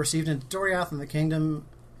 Many were received into Doriath, and the kingdom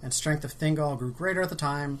and strength of Thingol grew greater at the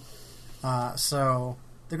time. So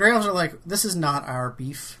the Grey Elves are like, this is not our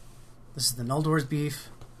beef. This is the Noldor's beef.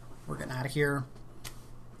 We're getting out of here.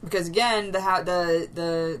 Because again,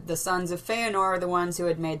 the Sons of Fëanor are the ones who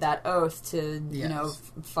had made that oath to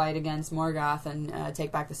fight against Morgoth and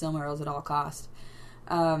take back the Silmarils at all cost.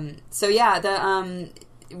 The Sons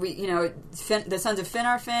of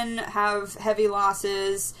Finarfin have heavy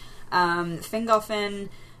losses. Fingolfin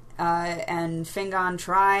and Fingon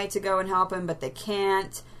try to go and help him, but they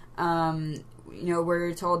can't.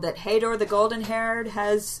 we're told that Hador the Golden-Haired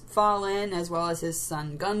has fallen, as well as his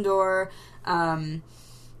son Gundor.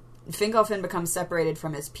 Fingolfin becomes separated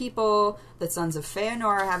from his people. The sons of Feanor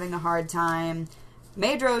are having a hard time.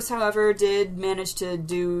 Maedhros, however, did manage to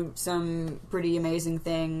do some pretty amazing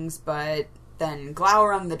things, but then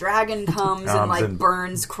Glaurung the dragon comes and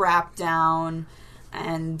burns crap down,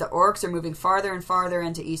 and the orcs are moving farther and farther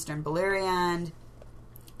into eastern Beleriand.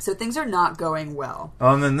 So things are not going well.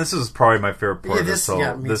 And then this is probably my favorite part of this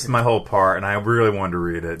whole. This is my whole part, and I really wanted to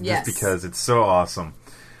read it just because it's so awesome.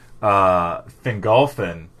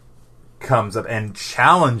 Fingolfin comes up and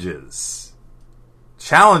challenges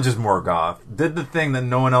Morgoth, did the thing that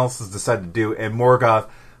no one else has decided to do, and Morgoth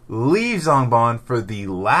leaves Angband for the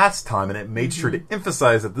last time, and it made sure to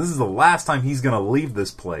emphasize that this is the last time he's going to leave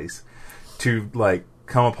this place to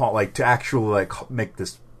come upon, to actually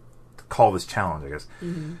call this challenge, I guess.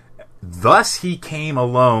 Thus he came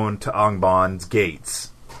alone to Angband's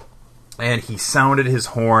gates, and he sounded his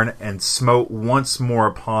horn and smote once more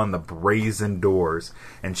upon the brazen doors,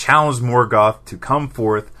 and challenged Morgoth to come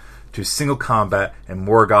forth to single combat, and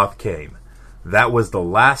Morgoth came. That was the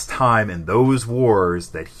last time in those wars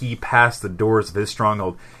that he passed the doors of his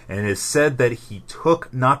stronghold, and it is said that he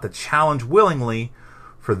took not the challenge willingly,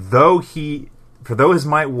 for though his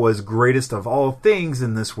might was greatest of all things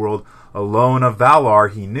in this world, alone of Valar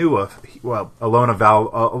he knew alone of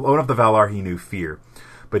the Valar he knew fear.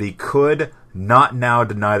 But he could not now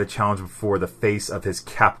deny the challenge before the face of his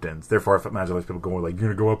captains. Therefore, I imagine those people going you're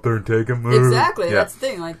going to go up there and take him? Exactly, that's the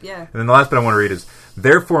thing, And then the last bit I want to read is,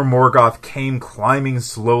 therefore Morgoth came climbing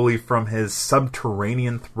slowly from his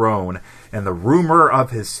subterranean throne, and the rumor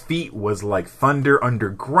of his feet was like thunder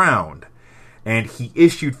underground. And he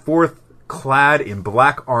issued forth clad in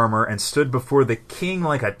black armor, and stood before the king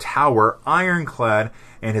like a tower, ironclad,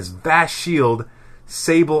 and his vast shield,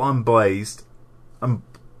 sable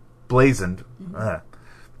blazoned,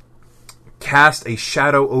 cast a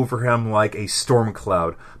shadow over him like a storm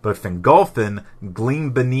cloud, but Fingolfin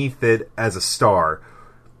gleamed beneath it as a star.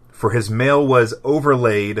 For his mail was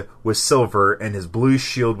overlaid with silver, and his blue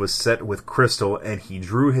shield was set with crystal, and he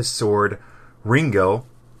drew his sword, Ringo,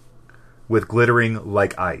 with glittering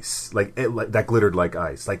like ice. That glittered like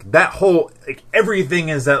ice. That whole, everything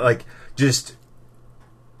is that, just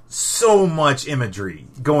so much imagery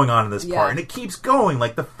going on in this part, and it keeps going.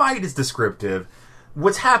 The fight is descriptive.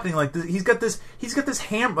 What's happening? He's got this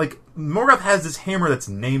hammer. Morgoth has this hammer that's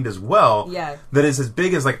named as well. Yeah. That is as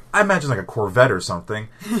big as I imagine a Corvette or something.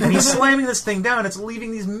 And he's slamming this thing down. And it's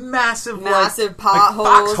leaving these massive potholes,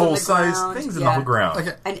 foxhole-sized things in the ground.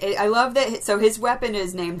 Okay. And I love that. So his weapon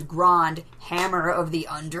is named Grond, Hammer of the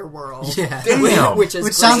Underworld. Yeah. Damn. Which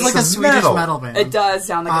sounds like a Swedish metal band. It does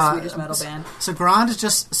sound like a Swedish metal band. So Grond is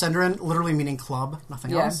just Sindarin, literally meaning club,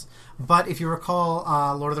 nothing else. But if you recall,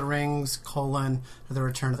 Lord of the Rings, The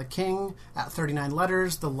Return of the King, at 39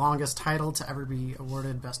 letters, the longest title to ever be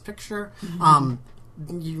awarded Best Picture.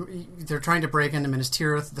 They're trying to break into Minas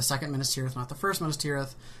Tirith, the second Minas Tirith, not the first Minas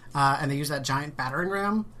Tirith, and they use that giant battering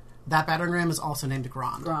ram. That battering ram is also named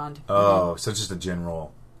Grond. Oh, so it's just a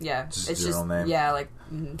general... Yeah. Just a general name. Yeah,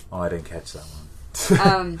 Oh, I didn't catch that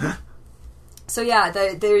one. So yeah,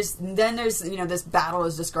 there's this battle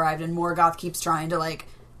is described, and Morgoth keeps trying to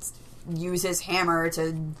use his hammer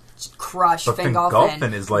to crush Fingolfin.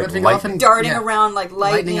 Fingolfin is darting around like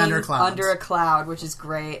lightning under a cloud, which is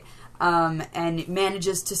great. And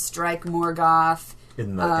manages to strike Morgoth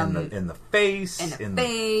in the face,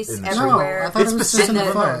 everywhere. No, I thought it was just in the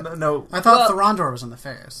foot. No, I thought Thorondor was in the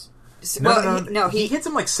face. No, he hits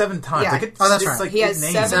him 7 times. Yeah. That's right. He has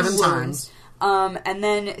 7 times. wounds. And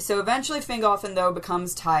then, so eventually Fingolfin, though,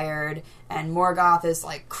 becomes tired, and Morgoth is,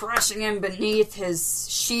 crushing him beneath his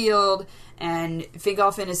shield, and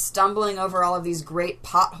Fingolfin is stumbling over all of these great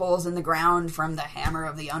potholes in the ground from the Hammer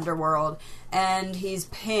of the Underworld, and he's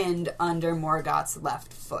pinned under Morgoth's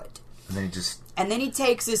left foot. And then he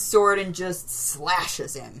takes his sword and just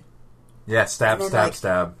slashes him. Yeah, stab.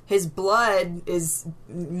 His blood is...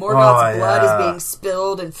 Morgoth's blood is being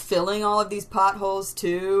spilled and filling all of these potholes,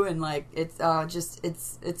 too. And,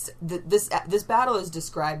 this battle is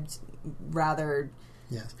described rather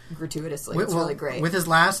gratuitously. It's really great. With his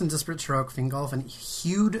last and desperate stroke, Fingolfin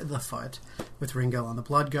hewed the foot with Ringo, and the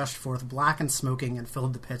blood gushed forth black and smoking and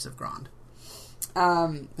filled the pits of Grond.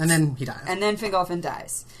 And then he dies. And then Fingolfin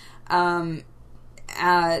dies. And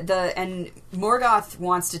Morgoth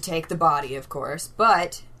wants to take the body, of course,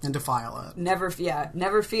 but and defile it. Never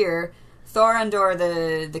fear.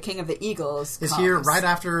 Thorondor, the king of the eagles, is comes. here right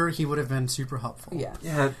after he would have been super helpful. Yeah.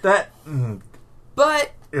 Yeah. That.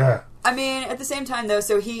 But I mean, at the same time, though,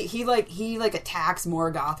 so he attacks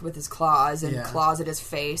Morgoth with his claws and claws at his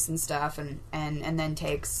face and stuff, and then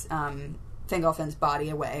takes Fingolfin's body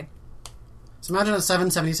away. So imagine a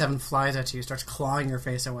 777 flies at you, starts clawing your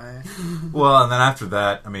face away. Well, and then after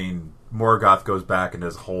that, I mean, Morgoth goes back into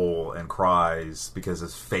his hole and cries because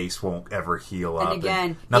his face won't ever heal up. And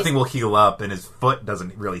again, nothing will heal up, and his foot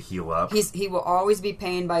doesn't really heal up. He will always be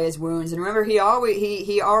pained by his wounds. And remember, he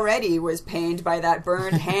already was pained by that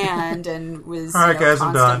burned hand and was All right, guys,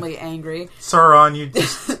 constantly angry. Sauron,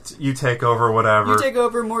 you take over, whatever. You take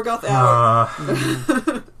over, Morgoth out.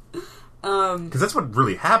 Because that's what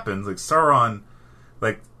really happens. Like Sauron,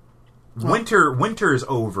 winter is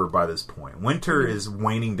over by this point. Winter is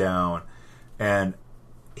waning down, and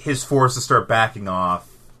his forces start backing off,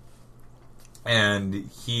 and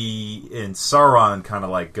Sauron kind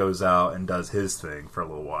of goes out and does his thing for a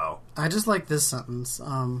little while. I just like this sentence.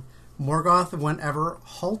 Morgoth went ever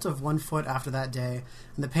halt of 1 foot after that day,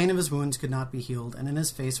 and the pain of his wounds could not be healed, and in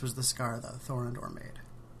his face was the scar that Thorondor made.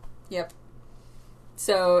 Yep.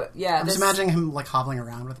 So, yeah. I'm just imagining him, hobbling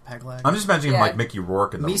around with a peg leg. I'm just imagining him like Mickey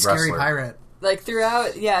Rourke in The Wrestler. Scary Pirate.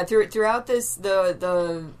 Throughout this,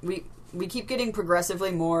 we keep getting progressively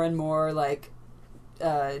more and more,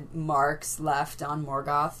 marks left on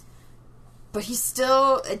Morgoth. But he's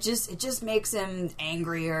still, it just makes him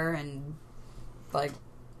angrier and,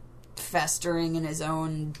 festering in his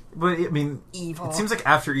own evil. It seems like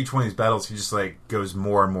after each one of these battles, he just goes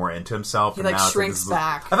more and more into himself. He shrinks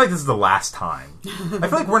back. I feel like this is the last time. I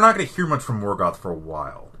feel like we're not going to hear much from Morgoth for a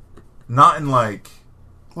while. Not in Well,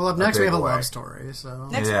 up next we have a love story. So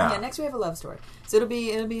next we have a love story. So it'll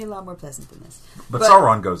be a lot more pleasant than this. But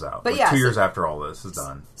Sauron goes out. But 2 years after all this is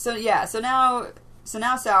done. So now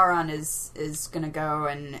Sauron is going to go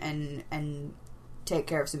and take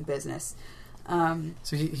care of some business.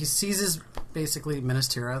 So he seizes basically Minas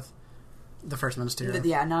Tirith, the first Minas Tirith.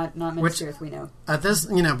 Yeah, not Minas Tirith, we know. At this,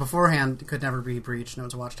 beforehand, it could never be breached. No,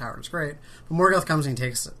 it's a watchtower. It's great. But Morgoth comes and he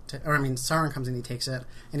takes it. Sauron comes and he takes it,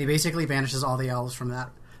 and he basically banishes all the elves from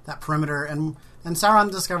that perimeter. And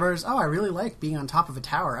Sauron discovers, I really like being on top of a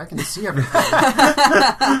tower. I can see everything.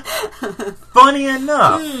 Funny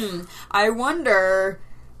enough. I wonder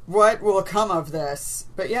what will come of this.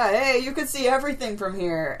 But yeah, hey, you can see everything from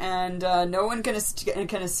here, and no one can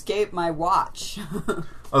escape my watch.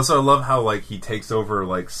 Also, I love how he takes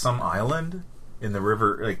over some island in the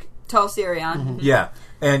river, Tall Sirion. Mm-hmm. Yeah,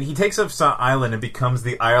 and he takes up some island and becomes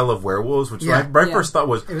the Isle of Werewolves, which my first thought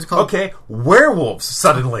was called, werewolves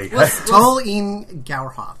suddenly. Tol in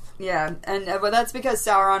Gaurhoth. Yeah, and but that's because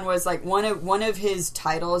Sauron was one of his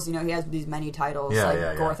titles. He has these many titles,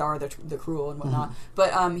 Gorthar the Cruel and whatnot.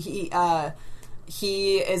 Mm-hmm. But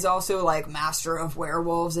he is also master of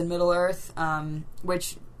werewolves in Middle Earth,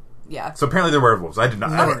 which So apparently they're werewolves. I did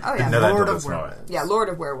not. I didn't know that until this moment. Yeah, Lord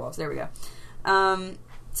of Werewolves. There we go.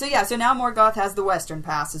 So now Morgoth has the Western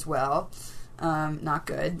Pass as well. Not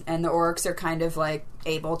good, and the orcs are kind of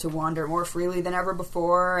able to wander more freely than ever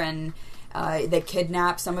before, and they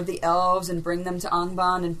kidnap some of the elves and bring them to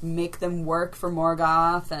Angband and make them work for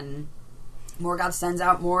Morgoth, and Morgoth sends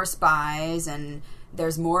out more spies, and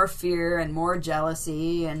there's more fear and more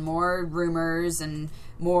jealousy and more rumors and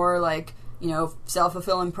more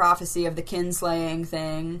self-fulfilling prophecy of the kinslaying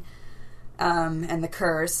thing, and the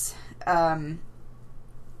curse. And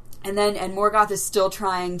Morgoth is still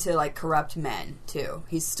trying to corrupt men too.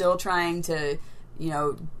 He's still trying to,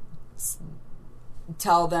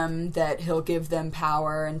 tell them that he'll give them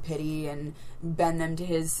power and pity and bend them to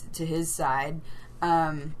his side.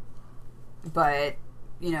 But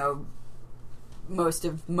most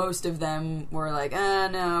of them were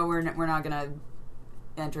no, we're not gonna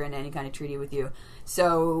enter into any kind of treaty with you.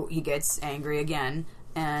 So he gets angry again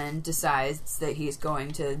and decides that he's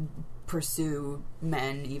going to pursue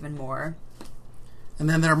men even more. And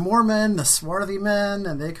then there are more men, the swarthy men,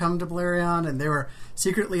 and they come to Beleriand, and they were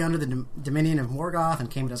secretly under the dominion of Morgoth and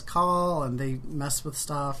came at his call, and they mess with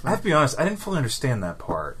stuff. I have to be honest, I didn't fully understand that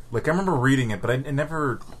part. I remember reading it, but I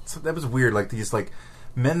never... That was weird, these,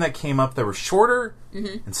 men that came up that were shorter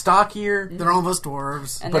and stockier. Mm-hmm. They're almost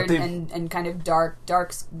dwarves. And and kind of dark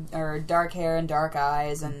hair and dark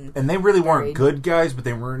eyes. And they really weren't good guys, but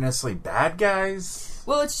they weren't necessarily bad guys.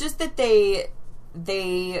 Well, it's just that they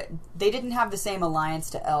didn't have the same alliance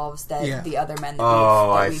to elves that the other men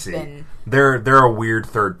that we've been. They're a weird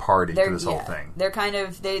third party to this whole thing. They're kind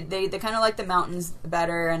of they kind of like the mountains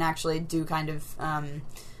better, and actually do kind of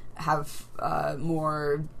have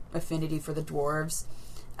more affinity for the dwarves.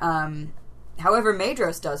 However,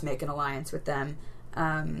 Maedhros does make an alliance with them,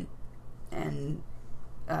 and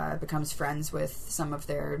becomes friends with some of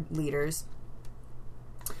their leaders.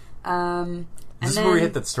 This is where we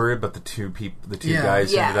hit that story about the two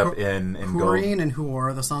guys who ended up in Húrin and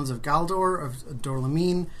Huor, the sons of Galdor of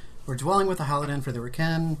Dorlamin, were dwelling with the Halidin, for they were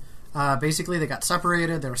kin. Basically, they got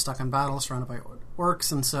separated. They were stuck in battle, surrounded by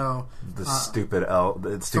orcs, and so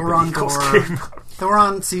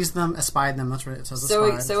Thoron sees them, espied them. That's what it says.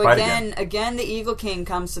 So again, the Eagle King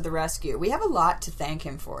comes to the rescue. We have a lot to thank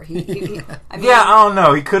him for. I mean, I don't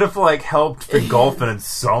know. He could have helped Fingolfin in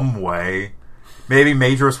some way. Maybe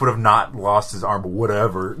Majoris would have not lost his arm, but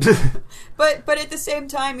whatever. but at the same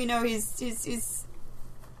time, he's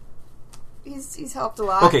helped a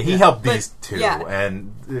lot. Okay, he helped these two,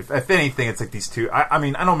 and if anything, it's like these two. I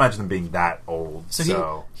mean, I don't imagine them being that old.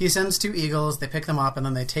 So he sends 2 eagles. They pick them up, and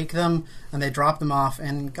then they take them and they drop them off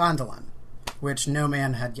in Gondolin, which no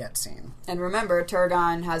man had yet seen. And remember,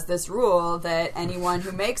 Turgon has this rule that anyone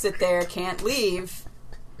who makes it there can't leave.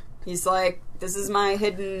 He's like, this is my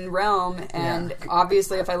hidden realm, and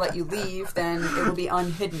obviously if I let you leave, then it will be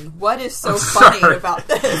unhidden. What is so funny about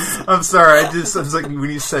this? I'm sorry, I was like,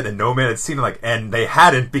 when you said, and no man had seen it, and they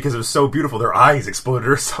hadn't because it was so beautiful, their eyes exploded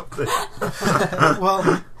or something.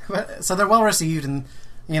 So they're well received, and,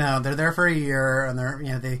 they're there for a year, and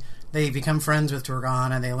they become friends with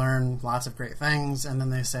Turgon, and they learn lots of great things, and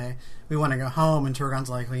then they say, we want to go home, and Turgon's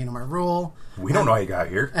like, well, my rule. We don't know how you got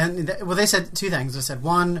here. And, they said 2 things. They said,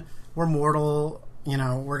 one, we're mortal,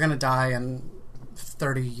 we're going to die in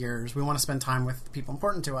 30 years. We want to spend time with people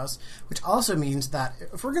important to us, which also means that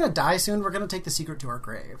if we're going to die soon, we're going to take the secret to our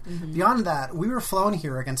grave. Mm-hmm. Beyond that, we were flown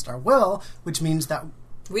here against our will, which means that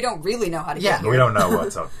we don't really know how to get here. We don't know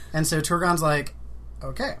what's up. And so Turgon's like,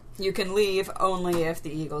 okay. You can leave only if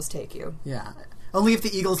the eagles take you. Yeah. Only if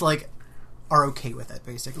the eagles, are okay with it,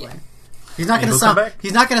 basically. Yeah. He's not going to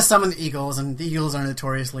summon the eagles, and the eagles are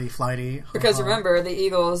notoriously flighty. Because remember, the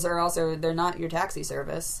eagles are they're not your taxi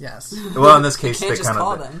service. Yes. Well, in this case, they kind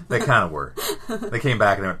of were. They came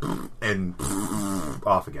back and they went and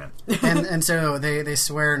off again. And so they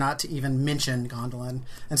swear not to even mention Gondolin.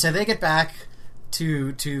 And so they get back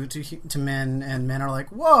to men, and men are like,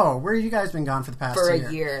 whoa, where have you guys been gone for the past year?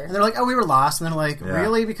 A year. And they're like, oh, we were lost. And they're like,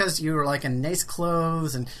 really? Because you were in nice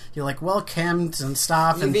clothes, and you're well kempt and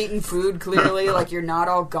stuff. You've eaten food, clearly, you're not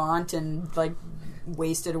all gaunt and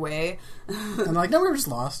wasted away. And they're like, no, we were just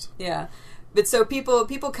lost. Yeah. But so people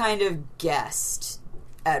kind of guessed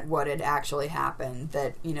at what had actually happened,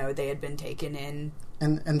 that, they had been taken in.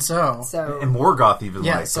 And so and Morgoth even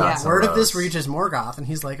word of this reaches Morgoth, and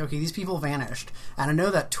he's like, okay, these people vanished, and I know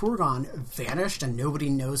that Turgon vanished, and nobody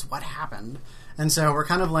knows what happened, and so we're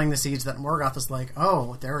kind of laying the seeds that Morgoth is like,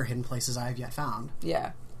 oh, there are hidden places I have yet found.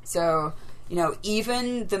 Yeah. So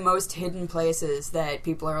even the most hidden places that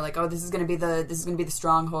people are like, oh, this is going to be the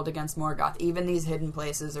stronghold against Morgoth. Even these hidden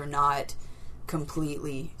places are not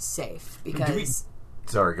completely safe because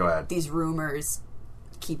sorry, go ahead. These rumors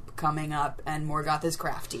keep coming up, and Morgoth is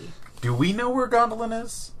crafty. Do we know where Gondolin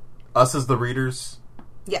is? Us as the readers?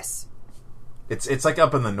 Yes. It's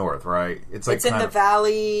up in the north, right? It's in the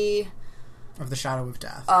valley of the Shadow of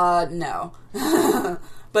Death. No.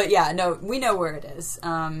 But yeah, no, we know where it is.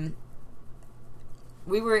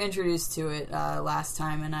 We were introduced to it last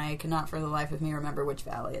time, and I cannot for the life of me remember which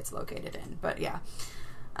valley it's located in. But yeah.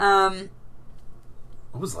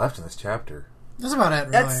 What was left in this chapter? That's about it,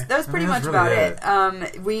 really. That's pretty much really about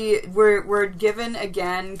it. We're given,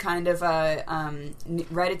 again, kind of a...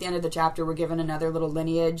 right at the end of the chapter, we're given another little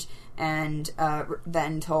lineage, and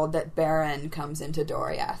then told that Beren comes into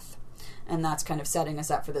Doriath. And that's kind of setting us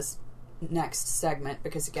up for this next segment,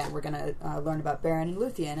 because, again, we're going to learn about Beren and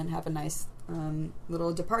Luthien and have a nice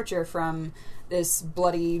little departure from this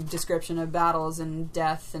bloody description of battles and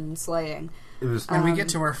death and slaying. And we get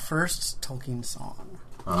to our first Tolkien song.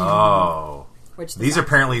 Oh... These are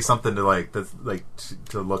apparently something to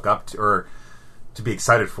to look up to or to be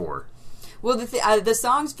excited for. Well, the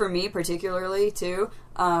songs for me particularly too.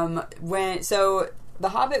 The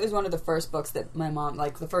Hobbit was one of the first books that my mom,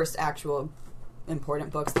 the first actual important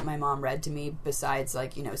books that my mom read to me, besides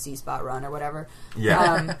Sea Spot Run or whatever.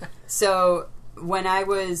 Yeah. So when I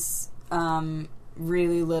was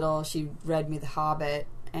really little, she read me The Hobbit,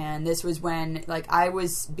 and this was when I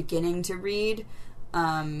was beginning to read.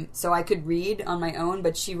 So I could read on my own,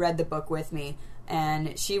 but she read the book with me,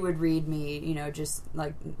 and she would read me, just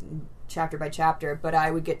chapter by chapter, but I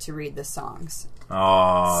would get to read the songs.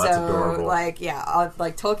 Oh, that's adorable.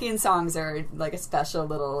 Tolkien songs are a special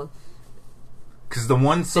little... Because the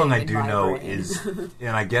one song I do know is,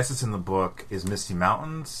 and I guess it's in the book, is Misty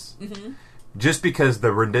Mountains. Mm-hmm. Just because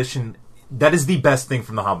the rendition... That is the best thing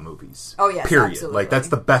from the Hobbit movies. Oh, yes, period. Absolutely. That's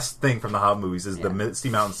the best thing from the Hobbit movies is the Misty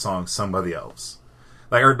Mountains song sung by the elves.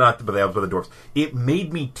 Like, or not by the elves, but the dwarves. It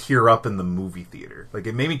made me tear up in the movie theater. Like,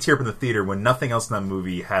 it made me tear up in the theater when nothing else in that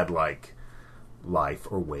movie had, like,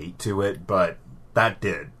 life or weight to it, but that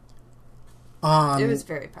did. It was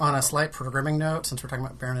very powerful. On a slight programming note, since we're talking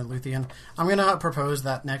about Baron and Luthien, I'm going to propose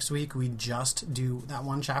that next week we just do that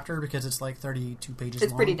one chapter because it's like 32 pages long.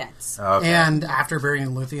 It's pretty dense. Okay. And after Baron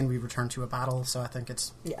and Luthien, we return to a battle, so I think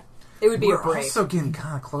it's... Yeah. It would be We're a break. also getting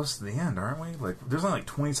kind of close to the end, aren't we? Like, there's only like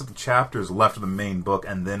 20-something chapters left of the main book,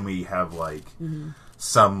 and then we have like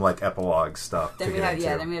some like epilogue stuff. Then we have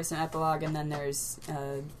then we have some epilogue, and then there's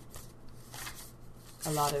a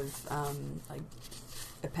lot of like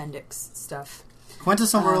appendix stuff.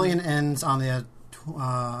 Quintus Silmarillion ends on the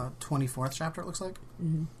 24th chapter, it looks like.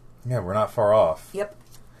 Mm-hmm. Yeah, we're not far off. Yep.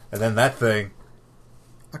 And then that thing.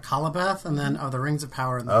 A Calabeth, and then the Rings of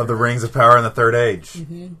Power. The Rings of Power in the Third Age.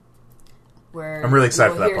 Mm-hmm. Where I'm really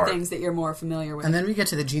excited for that hear part. Things that you're more familiar with. And then we get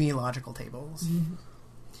to the genealogical tables. Mm-hmm.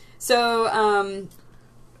 So,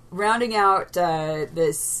 rounding out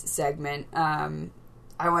this segment, I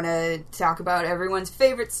want to talk about everyone's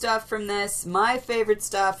favorite stuff from this. My favorite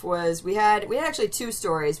stuff was we had actually two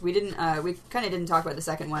stories. We kind of didn't talk about the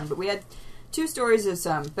second one, but we had two stories of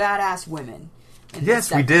some badass women.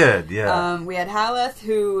 Yes, we did. Yeah. We had Haleth,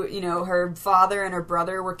 who, her father and her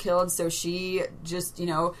brother were killed, so she just,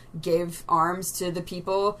 gave arms to the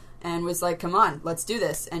people and was like, come on, let's do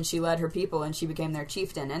this. And she led her people, and she became their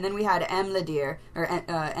chieftain. And then we had Emildir,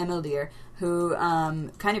 who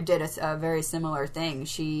kind of did a very similar thing.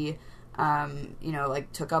 She,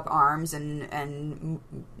 took up arms and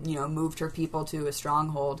moved her people to a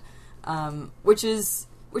stronghold, which is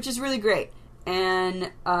really great.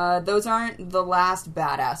 And those aren't the last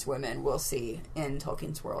badass women we'll see in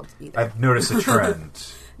Tolkien's world either. I've noticed a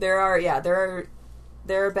trend. There are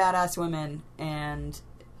badass women, and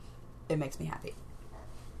it makes me happy.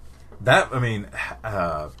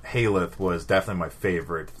 Haleth was definitely my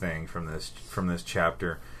favorite thing from this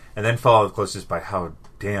chapter, and then followed closest by how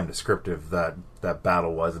damn descriptive that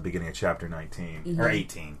battle was at the beginning of chapter 19 or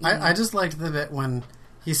 18. I just liked the bit when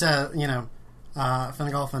he said,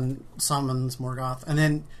 Fingolfin summons Morgoth, and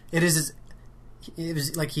then it was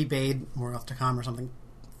like he bade Morgoth to come or something.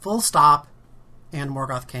 Full stop, and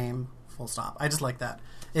Morgoth came. Full stop. I just like that.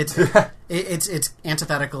 It's it's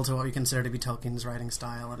antithetical to what we consider to be Tolkien's writing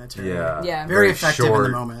style, and it's very effective short.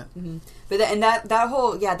 in the moment. Mm-hmm. But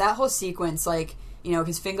that whole sequence, like,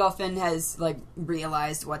 because Fingolfin has like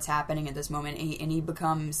realized what's happening at this moment, and he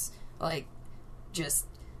becomes like just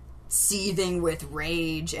seething with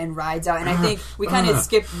rage and rides out. And I think we kind of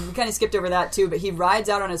skipped over that too, but he rides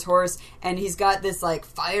out on his horse, and he's got this like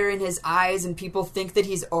fire in his eyes, and people think that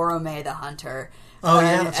he's Orome the hunter.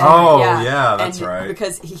 That's right.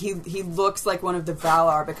 Because he looks like one of the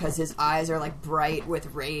Valar because his eyes are like bright with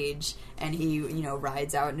rage, and he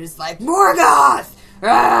rides out and is like, Morgoth!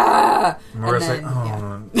 Ah! Morgoth's like,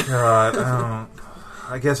 God,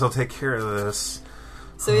 I guess I'll take care of this.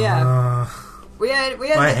 So yeah. We had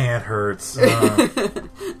my hand hurts. We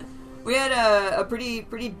had a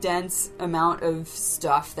pretty dense amount of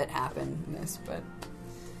stuff that happened in this, but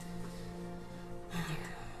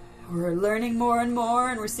we're learning more and more,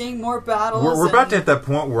 and we're seeing more battles. We're about to hit that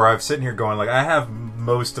point where I'm sitting here going, like, I have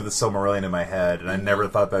most of the Silmarillion in my head, and I never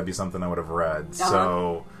thought that'd be something I would have read.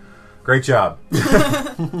 So, great job.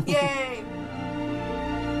 Yay!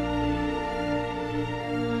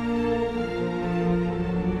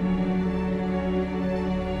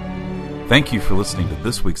 Thank you for listening to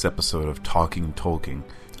this week's episode of Talking Tolkien.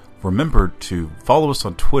 Remember to follow us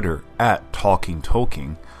on Twitter at Talking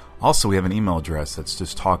Tolkien. Also, we have an email address that's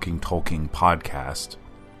just talkingtolkienpodcast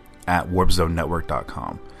at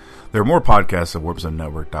warpzonenetwork.com. There are more podcasts at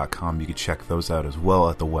warpzonenetwork.com. You can check those out as well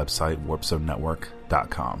at the website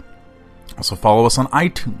warpzonenetwork.com. Also, follow us on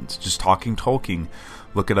iTunes, just Talking Tolkien.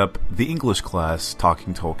 Look it up, the English class,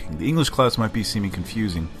 Talking Tolkien. The English class might be seeming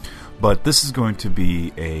confusing, but this is going to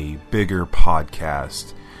be a bigger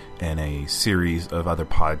podcast and a series of other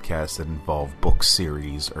podcasts that involve book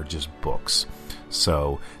series or just books.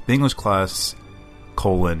 So, the English class,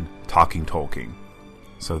 Talking Tolkien.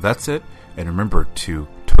 So that's it. And remember to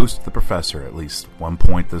toast the professor at least 1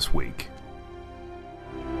 point this week.